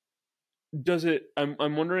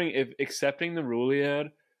 I'm wondering if accepting the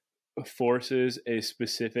Rouliad forces a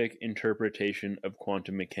specific interpretation of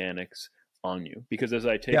quantum mechanics on you, because as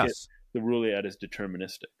I take it, the Rouliad is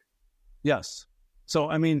deterministic. Yes. So,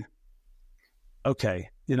 I mean, okay,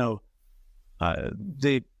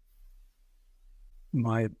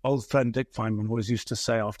 my old friend Dick Feynman always used to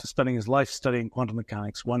say, after spending his life studying quantum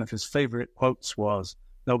mechanics, one of his favorite quotes was,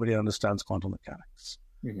 "Nobody understands quantum mechanics."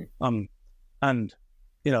 Mm-hmm. And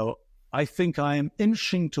I think I am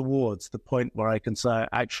inching towards the point where I can say I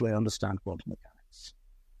actually understand quantum mechanics.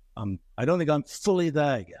 I don't think I'm fully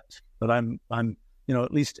there yet, but I'm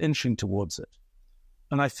at least inching towards it.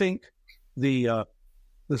 And I think the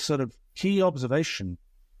sort of key observation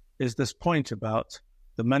is this point about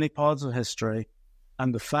the many paths of history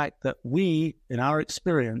and the fact that we, in our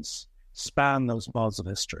experience, span those paths of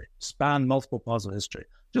history, span multiple paths of history.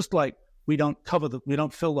 Just like we don't fill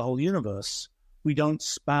the whole universe, we don't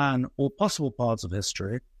span all possible paths of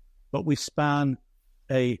history, but we span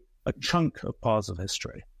a chunk of paths of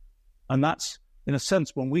history. And that's, in a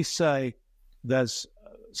sense, when we say there's,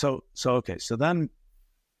 so then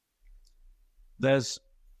there's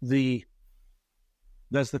the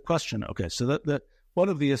question, okay, so that one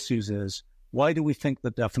of the issues is, why do we think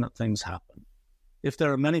that definite things happen? If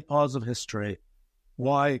there are many paths of history,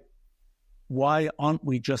 why aren't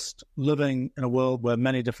we just living in a world where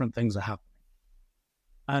many different things are happening?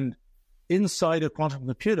 And inside a quantum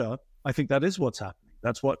computer, I think that is what's happening.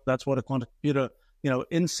 That's what a quantum computer,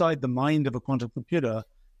 inside the mind of a quantum computer,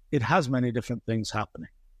 it has many different things happening.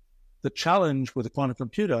 The challenge with a quantum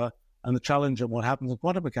computer and the challenge of what happens in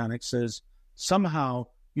quantum mechanics is somehow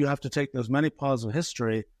you have to take those many paths of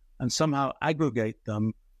history and somehow aggregate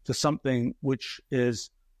them to something which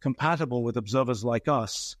is compatible with observers like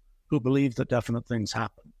us who believe that definite things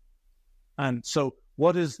happen. And so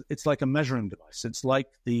it's like a measuring device. It's like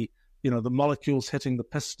the molecules hitting the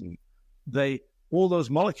piston. All those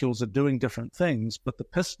molecules are doing different things, but the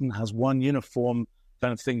piston has one uniform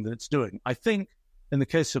kind of thing that it's doing. I think in the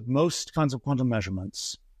case of most kinds of quantum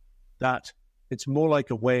measurements, that it's more like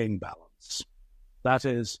a weighing balance. That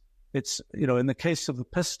is, it's, in the case of the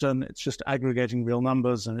piston, it's just aggregating real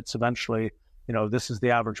numbers, and it's eventually, this is the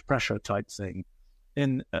average pressure type thing.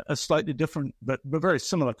 In a slightly different, but very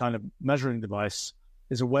similar kind of measuring device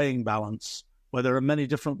is a weighing balance, where there are many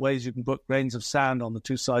different ways you can put grains of sand on the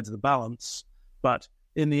two sides of the balance, but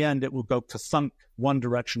in the end, it will go to thunk one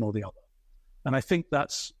direction or the other. And I think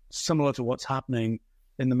that's similar to what's happening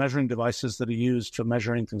in the measuring devices that are used for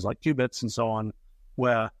measuring things like qubits and so on,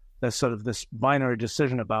 where there's sort of this binary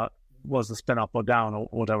decision about was the spin up or down or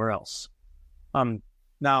whatever else.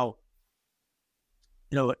 Now,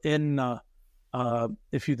 if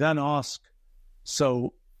you then ask,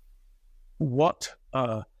 so what,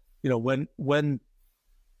 when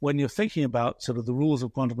you're thinking about sort of the rules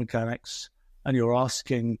of quantum mechanics and you're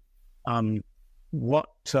asking I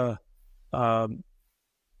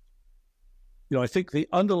think the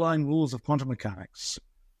underlying rules of quantum mechanics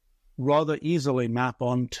rather easily map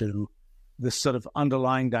onto this sort of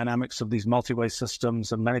underlying dynamics of these multi-way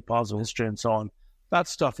systems and many parts of history and so on. That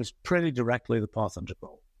stuff is pretty directly the path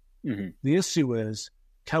integral. Mm-hmm. The issue is,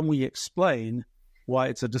 can we explain why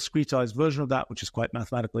it's a discretized version of that, which is quite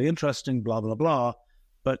mathematically interesting, blah, blah, blah.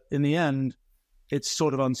 But in the end, it's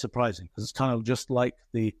sort of unsurprising because it's kind of just like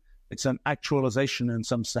it's an actualization in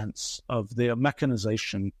some sense of the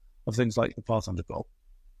mechanization of things like the path integral.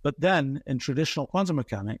 But then in traditional quantum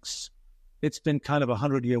mechanics, it's been kind of a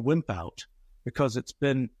 100-year wimp out because it's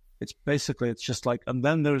just like, and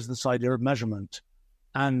then there's this idea of measurement.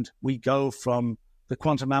 And we go from the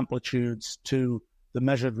quantum amplitudes to the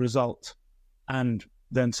measured result, and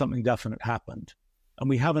then something definite happened. And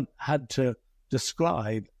we haven't had to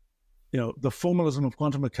describe, the formalism of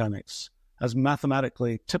quantum mechanics has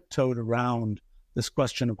mathematically tiptoed around this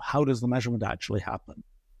question of how does the measurement actually happen?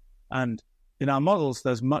 And in our models,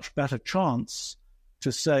 there's much better chance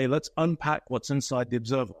to say, let's unpack what's inside the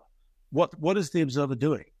observer. What is the observer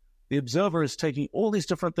doing? The observer is taking all these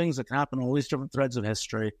different things that can happen, all these different threads of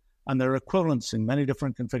history, and they're equivalencing many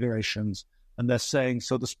different configurations. And they're saying,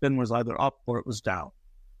 so the spin was either up or it was down.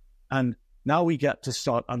 And now we get to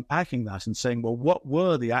start unpacking that and saying, well, what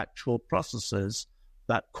were the actual processes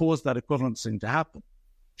that caused that equivalencing to happen?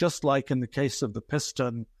 Just like in the case of the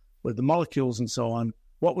piston with the molecules and so on,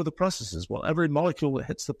 what were the processes? Well, every molecule that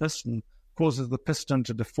hits the piston causes the piston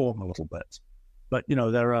to deform a little bit. But,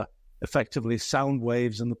 there are effectively sound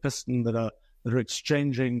waves in the piston that are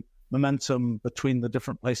exchanging momentum between the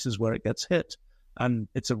different places where it gets hit. And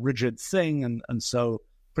it's a rigid thing. And so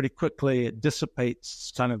pretty quickly it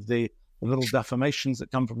dissipates kind of the little deformations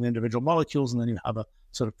that come from the individual molecules. And then you have a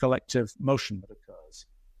sort of collective motion that occurs.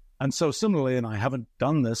 And so similarly, and I haven't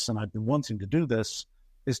done this and I've been wanting to do this,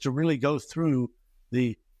 is to really go through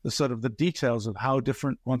the sort of the details of how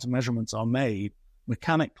different quantum measurements are made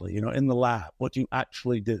mechanically, in the lab. What do you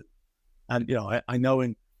actually do? And, I know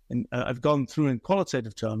I've gone through in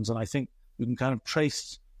qualitative terms, and I think you can kind of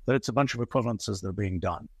trace that it's a bunch of equivalences that are being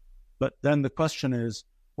done. But then the question is,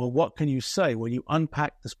 well, what can you say when you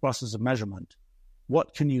unpack this process of measurement?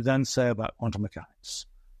 What can you then say about quantum mechanics?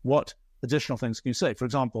 What additional things can you say? For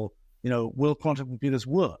example, will quantum computers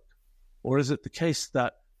work? Or is it the case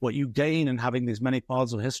that what you gain in having these many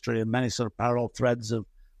paths of history and many sort of parallel threads of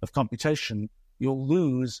computation, you'll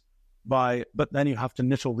lose but then you have to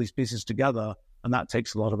knit all these pieces together, and that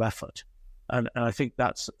takes a lot of effort. And I think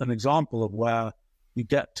that's an example of where you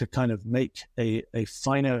get to kind of make a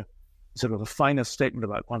finer statement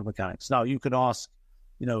about quantum mechanics. Now, you could ask,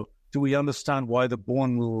 do we understand why the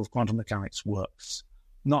Born rule of quantum mechanics works?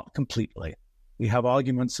 Not completely. We have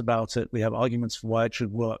arguments about it. We have arguments for why it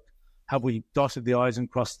should work. Have we dotted the I's and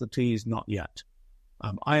crossed the T's? Not yet.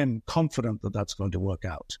 I am confident that that's going to work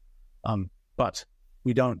out. But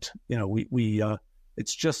we don't,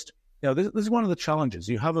 it's just, this is one of the challenges.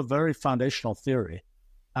 You have a very foundational theory,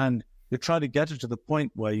 and you try to get it to the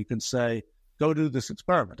point where you can say, go do this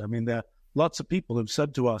experiment. I mean, there are lots of people who've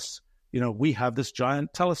said to us, we have this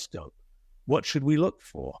giant telescope. What should we look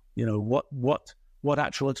for? What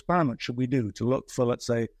actual experiment should we do to look for, let's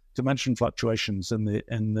say, dimension fluctuations in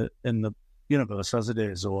the universe as it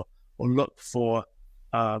is, or look for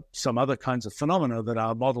some other kinds of phenomena that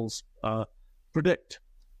our models predict.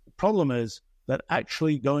 The problem is that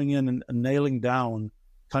actually going in and nailing down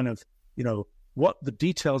kind of, what the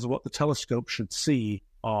details of what the telescope should see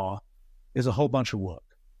are is a whole bunch of work.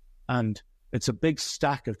 And it's a big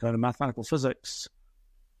stack of kind of mathematical physics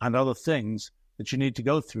and other things that you need to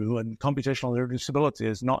go through, and computational irreducibility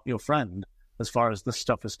is not your friend as far as this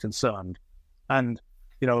stuff is concerned. And,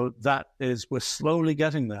 we're slowly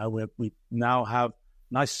getting there. We now have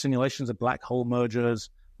nice simulations of black hole mergers.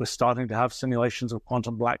 We're starting to have simulations of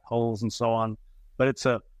quantum black holes and so on. But it's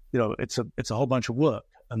a whole bunch of work,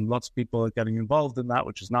 and lots of people are getting involved in that,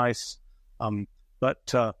 which is nice.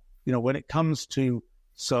 But when it comes to,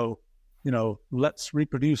 let's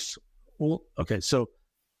reproduce all. Okay, so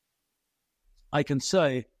I can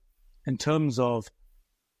say in terms of,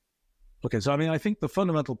 I think the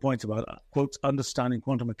fundamental point about, quote, understanding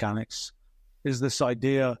quantum mechanics is this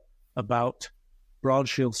idea about broad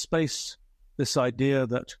shield space, this idea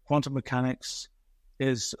that quantum mechanics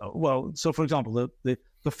is, so for example, the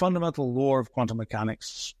the fundamental law of quantum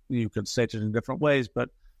mechanics, you could state it in different ways, but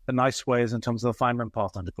the nice way is in terms of the Feynman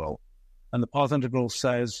path integral. And the path integral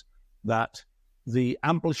says that the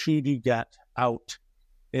amplitude you get out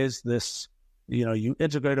is this, you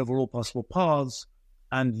integrate over all possible paths,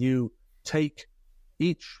 and you take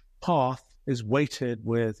each path is weighted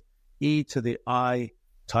with e to the I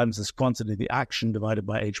times this quantity, the action, divided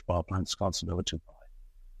by h bar Planck's constant over 2 pi.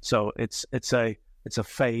 So it's a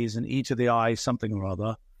phase, and e to the I something or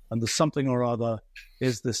other, and the something or other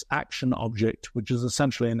is this action object, which is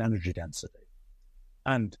essentially an energy density.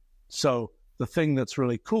 And so the thing that's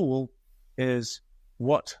really cool is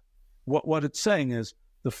what it's saying is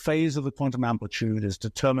the phase of the quantum amplitude is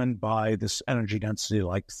determined by this energy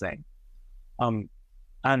density-like thing.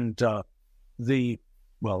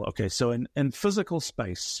 So in physical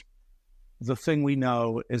space, the thing we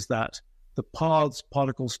know is that the paths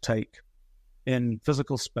particles take in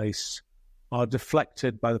physical space are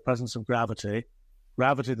deflected by the presence of gravity.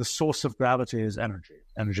 Gravity, the source of gravity is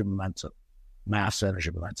energy momentum, mass,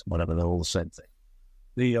 energy momentum, whatever, they're all the same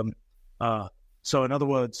thing. So in other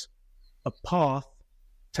words, a path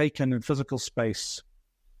taken in physical space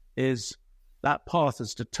that path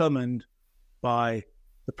is determined by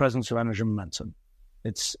the presence of energy momentum.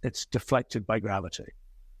 It's deflected by gravity.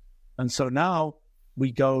 And so now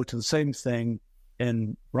we go to the same thing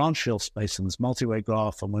in branch shield space in this multi-way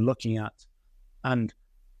graph, and we're looking at, and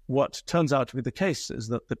what turns out to be the case is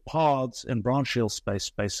that the paths in branch shield space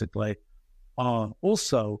basically are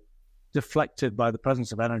also deflected by the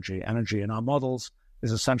presence of energy. Energy in our models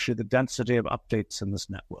is essentially the density of updates in this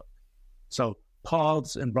network. So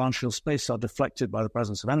paths in branch shield space are deflected by the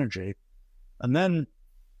presence of energy. And then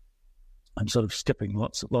I'm sort of skipping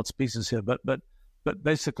lots of pieces here, but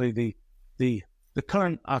basically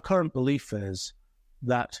our current belief is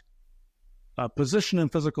that position in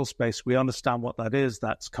physical space, we understand what that is.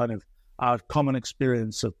 That's kind of our common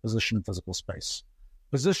experience of position in physical space.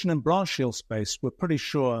 Position in branch shield space, we're pretty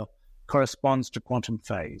sure corresponds to quantum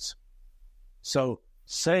phase. So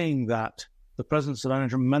saying that the presence of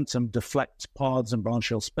energy momentum deflects paths in branch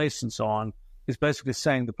shield space and so on is basically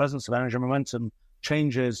saying the presence of energy momentum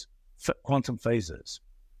changes quantum phases,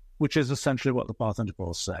 which is essentially what the path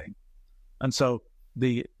integral is saying. And so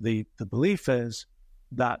the belief is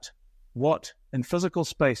that what in physical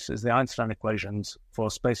space is the Einstein equations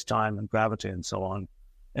for space-time and gravity and so on.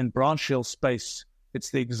 In branch shield space,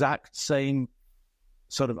 it's the exact same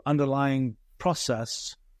sort of underlying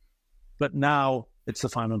process, but now it's the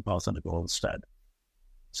Feynman path integral instead.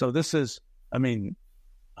 So this is, from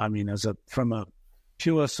a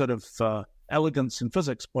pure sort of elegance in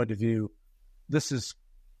physics point of view, this is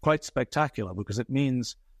quite spectacular because it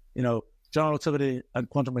means, general relativity and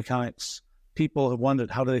quantum mechanics, people have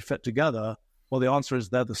wondered how do they fit together. Well, the answer is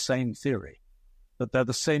they're the same theory, that they're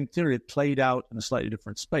the same theory played out in a slightly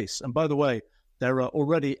different space. And by the way, there are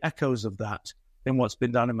already echoes of that in what's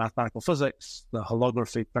been done in mathematical physics, the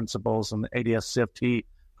holography principles and the ADS-CFT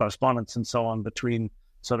correspondence and so on between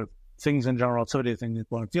sort of things in general relativity, things in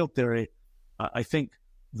quantum field theory. I think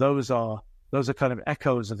those are kind of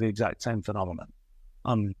echoes of the exact same phenomenon.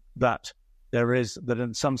 That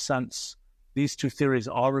in some sense, these two theories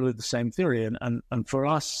are really the same theory. And for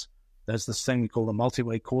us, there's this thing we call the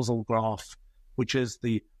multi-way causal graph, which is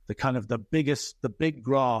the big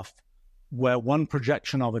graph where one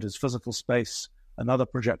projection of it is physical space, another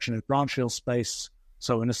projection is branch shield space.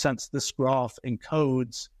 So in a sense, this graph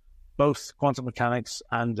encodes both quantum mechanics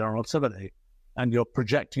and general relativity, and you're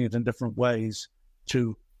projecting it in different ways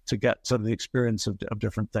to get sort of the experience of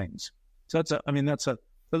different things. So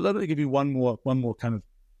let me give you one more kind of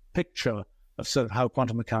picture of sort of how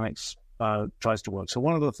quantum mechanics tries to work. So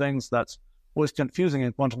one of the things that's always confusing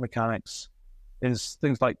in quantum mechanics is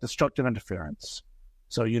things like destructive interference.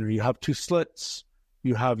 So, you have two slits,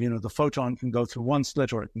 you have, the photon can go through one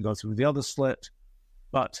slit or it can go through the other slit,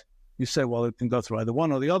 but you say, well, it can go through either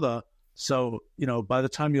one or the other. So, by the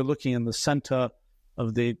time you're looking in the center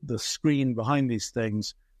of the screen behind these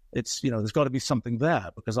things, it's, there's got to be something there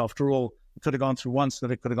because after all, it could have gone through one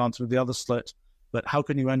slit, it could have gone through the other slit, but how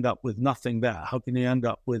can you end up with nothing there? How can you end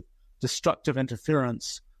up with destructive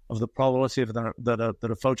interference of the probability that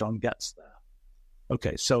a photon gets there?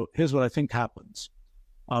 Okay, so here's what I think happens.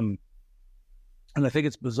 And I think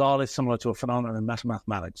it's bizarrely similar to a phenomenon in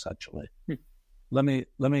metamathematics, actually. Let me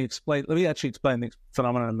explain the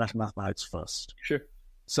phenomenon in metamathematics first. Sure.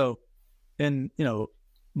 So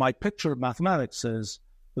my picture of mathematics is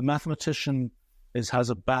the mathematician has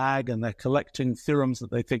a bag and they're collecting theorems that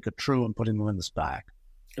they think are true and putting them in this bag.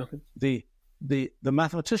 Okay. The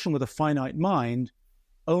mathematician with a finite mind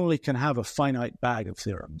only can have a finite bag of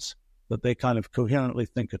theorems. that they kind of coherently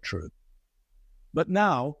think are true. But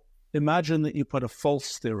now, imagine that you put a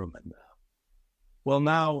false theorem in there. Well,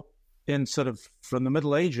 now, in sort of from the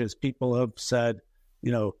Middle Ages, people have said,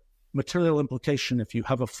 material implication, if you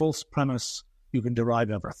have a false premise, you can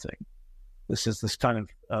derive everything. This is this kind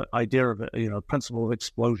of idea of, principle of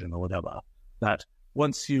explosion or whatever, that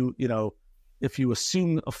once if you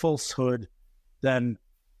assume a falsehood, then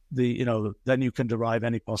then you can derive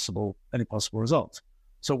any possible result.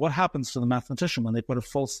 So what happens to the mathematician when they put a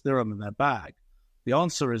false theorem in their bag? The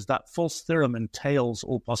answer is that false theorem entails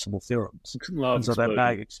all possible theorems, and so their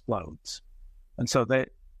bag explodes. And so their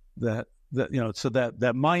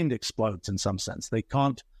mind explodes in some sense. They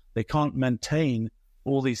can't maintain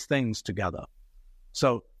all these things together.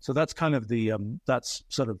 So that's kind of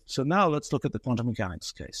so now let's look at the quantum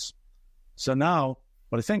mechanics case. So now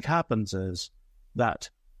what I think happens is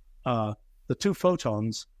that the two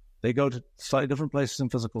photons, they go to slightly different places in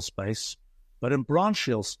physical space, but in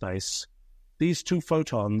branchial space, these two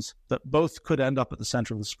photons that both could end up at the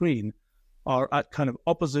center of the screen are at kind of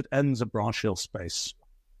opposite ends of branchial space.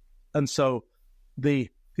 And so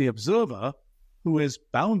the observer, who is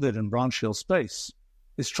bounded in branchial space,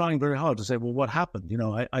 is trying very hard to say, well, what happened?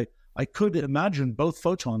 I could imagine both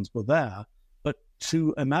photons were there, but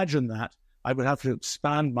to imagine that, I would have to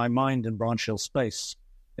expand my mind in branchial space.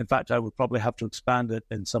 In fact, I would probably have to expand it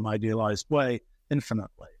in some idealized way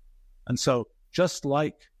infinitely. And so just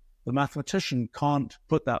like the mathematician can't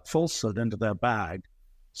put that falsehood into their bag,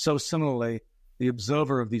 so similarly, the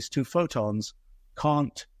observer of these two photons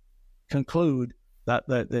can't conclude that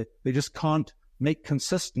they just can't make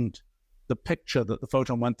consistent the picture that the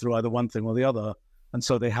photon went through either one thing or the other, and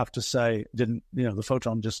so they have to say, the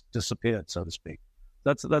photon just disappeared, so to speak.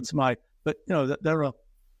 That's my. But there are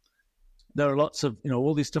lots of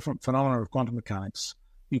all these different phenomena of quantum mechanics.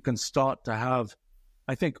 You can start to have,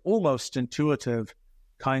 I think, almost intuitive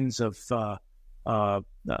kinds of kinds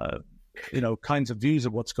of views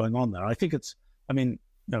of what's going on there. I think to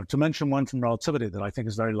mention one from relativity that I think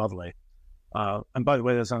is very lovely. And by the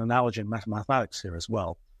way, there's an analogy in mathematics here as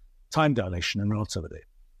well. Time dilation in relativity.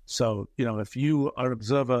 So, if you are an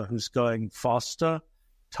observer who's going faster,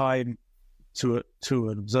 time to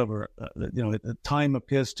an observer, time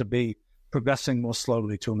appears to be progressing more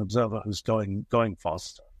slowly to an observer who's going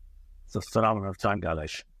faster. It's the phenomenon of time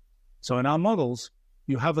dilation. So in our models,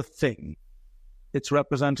 you have a thing. It's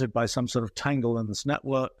represented by some sort of tangle in this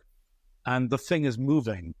network, and the thing is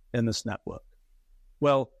moving in this network.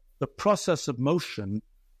 Well, the process of motion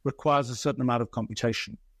requires a certain amount of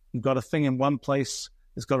computation. You've got a thing in one place,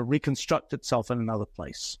 it's got to reconstruct itself in another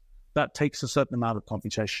place. That takes a certain amount of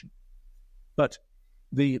computation. But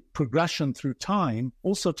the progression through time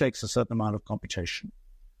also takes a certain amount of computation.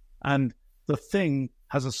 And the thing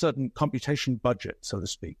has a certain computation budget, so to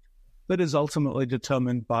speak, that is ultimately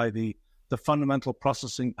determined by the fundamental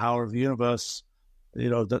processing power of the universe,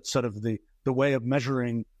 that's sort of the way of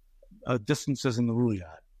measuring distances in the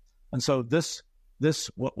Ruyad. And so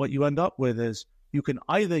what you end up with is you can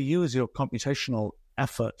either use your computational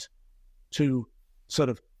effort to sort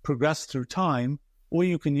of progress through time, or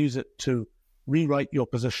you can use it to rewrite your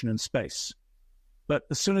position in space. But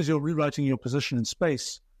as soon as you're rewriting your position in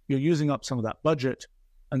space, you're using up some of that budget,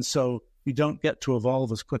 and so you don't get to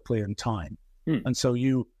evolve as quickly in time. And so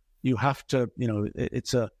you have to,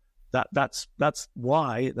 that's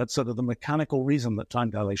why, that's sort of the mechanical reason that time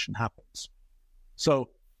dilation happens. So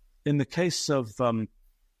in the case of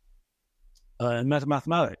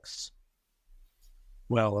mathematics,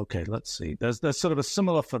 well, okay, let's see. There's sort of a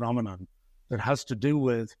similar phenomenon that has to do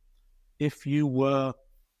with if you were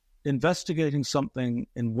investigating something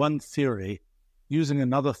in one theory using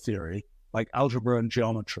another theory, like algebra and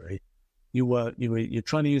geometry. You're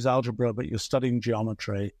trying to use algebra, but you're studying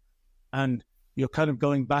geometry, and you're kind of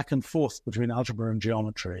going back and forth between algebra and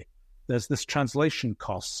geometry. There's this translation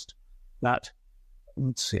cost that,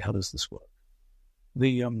 let's see, how does this work?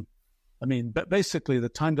 Basically the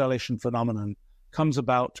time dilation phenomenon comes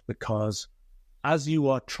about because as you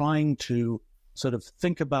are trying to sort of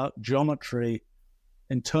think about geometry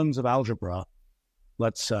in terms of algebra,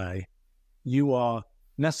 let's say, you are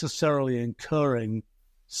necessarily incurring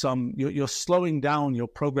you're slowing down your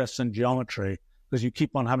progress in geometry because you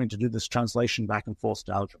keep on having to do this translation back and forth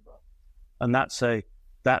to algebra. And I'm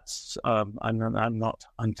not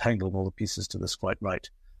untangling all the pieces to this quite right,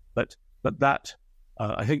 but that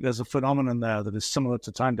I think there's a phenomenon there that is similar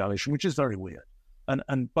to time dilation, which is very weird.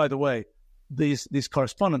 And by the way, these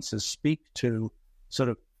correspondences speak to sort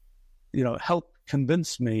of, help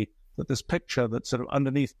convince me that this picture that's sort of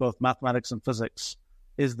underneath both mathematics and physics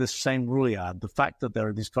is this same Ruyad. The fact that there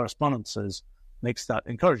are these correspondences makes that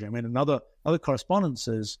encouraging. I mean, another correspondence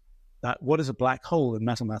is that what is a black hole in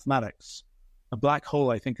metamathematics? A black hole,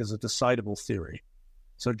 I think, is a decidable theory.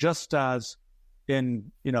 So just as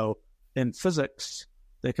in physics,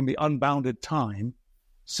 there can be unbounded time,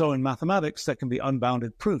 so in mathematics, there can be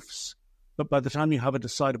unbounded proofs. But by the time you have a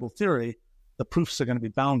decidable theory, the proofs are going to be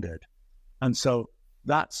bounded. And so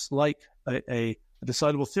that's like a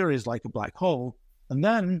decidable theory is like a black hole. And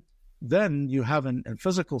then you have in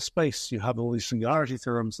physical space, you have all these singularity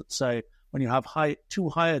theorems that say when you have too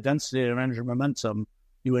high a density of energy momentum,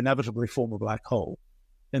 you inevitably form a black hole.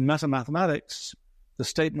 In metamathematics, the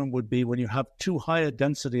statement would be when you have too high a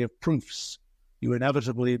density of proofs, you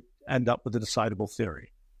inevitably end up with a decidable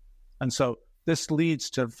theory. And so this leads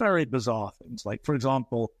to very bizarre things. Like, for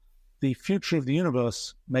example, the future of the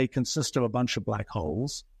universe may consist of a bunch of black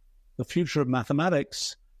holes. The future of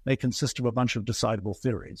mathematics may consist of a bunch of decidable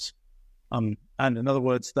theories. And in other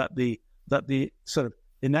words, that the sort of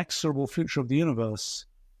inexorable future of the universe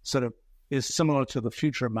sort of is similar to the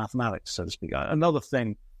future of mathematics, so to speak. Another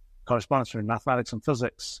thing, correspondence between mathematics and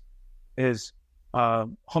physics, is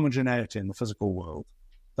homogeneity in the physical world.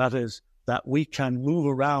 That is, that we can move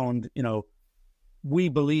around, we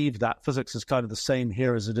believe that physics is kind of the same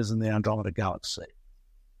here as it is in the Andromeda Galaxy.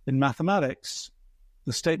 In mathematics,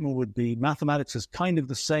 the statement would be mathematics is kind of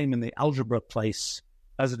the same in the algebra place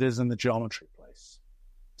as it is in the geometry place.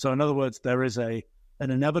 So in other words, there is an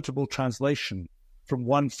inevitable translation from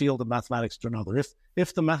one field of mathematics to another.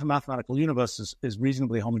 If the mathematical universe is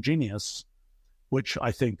reasonably homogeneous, which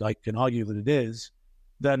I think I can argue that it is,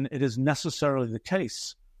 then it is necessarily the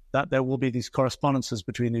case that there will be these correspondences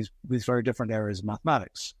between these very different areas of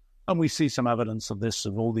mathematics. And we see some evidence of this,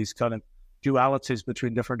 of all these kind of dualities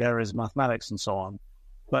between different areas of mathematics and so on.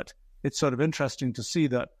 But it's sort of interesting to see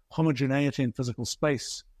that homogeneity in physical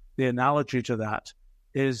space, the analogy to that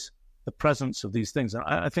is the presence of these things. And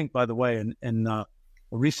I think, by the way, in a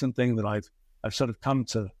recent thing that I've sort of come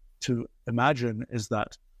to imagine is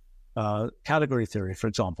that category theory, for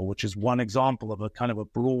example, which is one example of a kind of a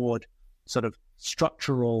broad sort of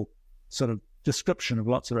structural sort of description of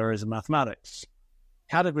lots of areas of mathematics.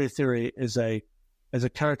 Category theory is a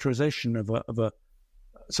characterization of a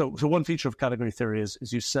so one feature of category theory is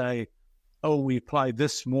you say, oh, we apply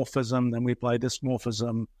this morphism, then we apply this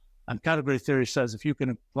morphism, and category theory says if you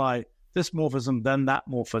can apply this morphism, then that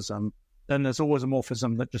morphism, then there's always a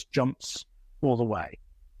morphism that just jumps all the way.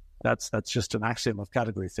 That's just an axiom of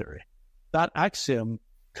category theory. That axiom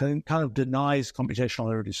kind of denies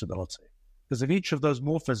computational irreducibility, because if each of those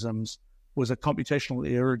morphisms was a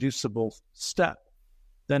computationally irreducible step,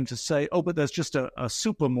 then to say, oh, but there's just a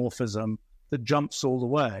supermorphism that jumps all the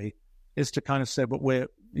way is to kind of say, but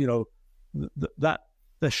that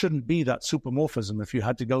there shouldn't be that supermorphism if you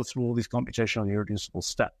had to go through all these computationally irreducible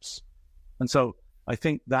steps. And so I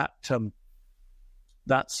think that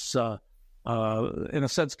that's in a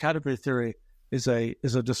sense, category theory is a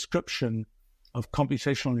description of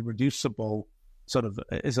computationally reducible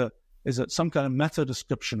is some kind of meta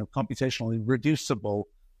description of computationally reducible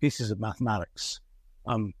pieces of mathematics.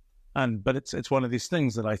 But it's one of these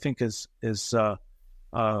things that I think is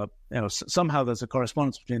somehow there's a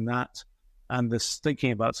correspondence between that and this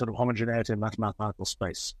thinking about sort of homogeneity in mathematical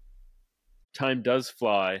space. Time does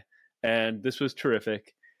fly, and this was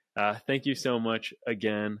terrific. Thank you so much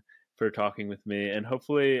again for talking with me, and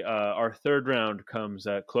hopefully our third round comes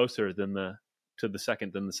closer to the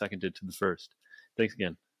second than the second did to the first. Thanks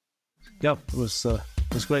again. Yeah, it was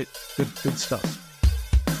great. Good stuff.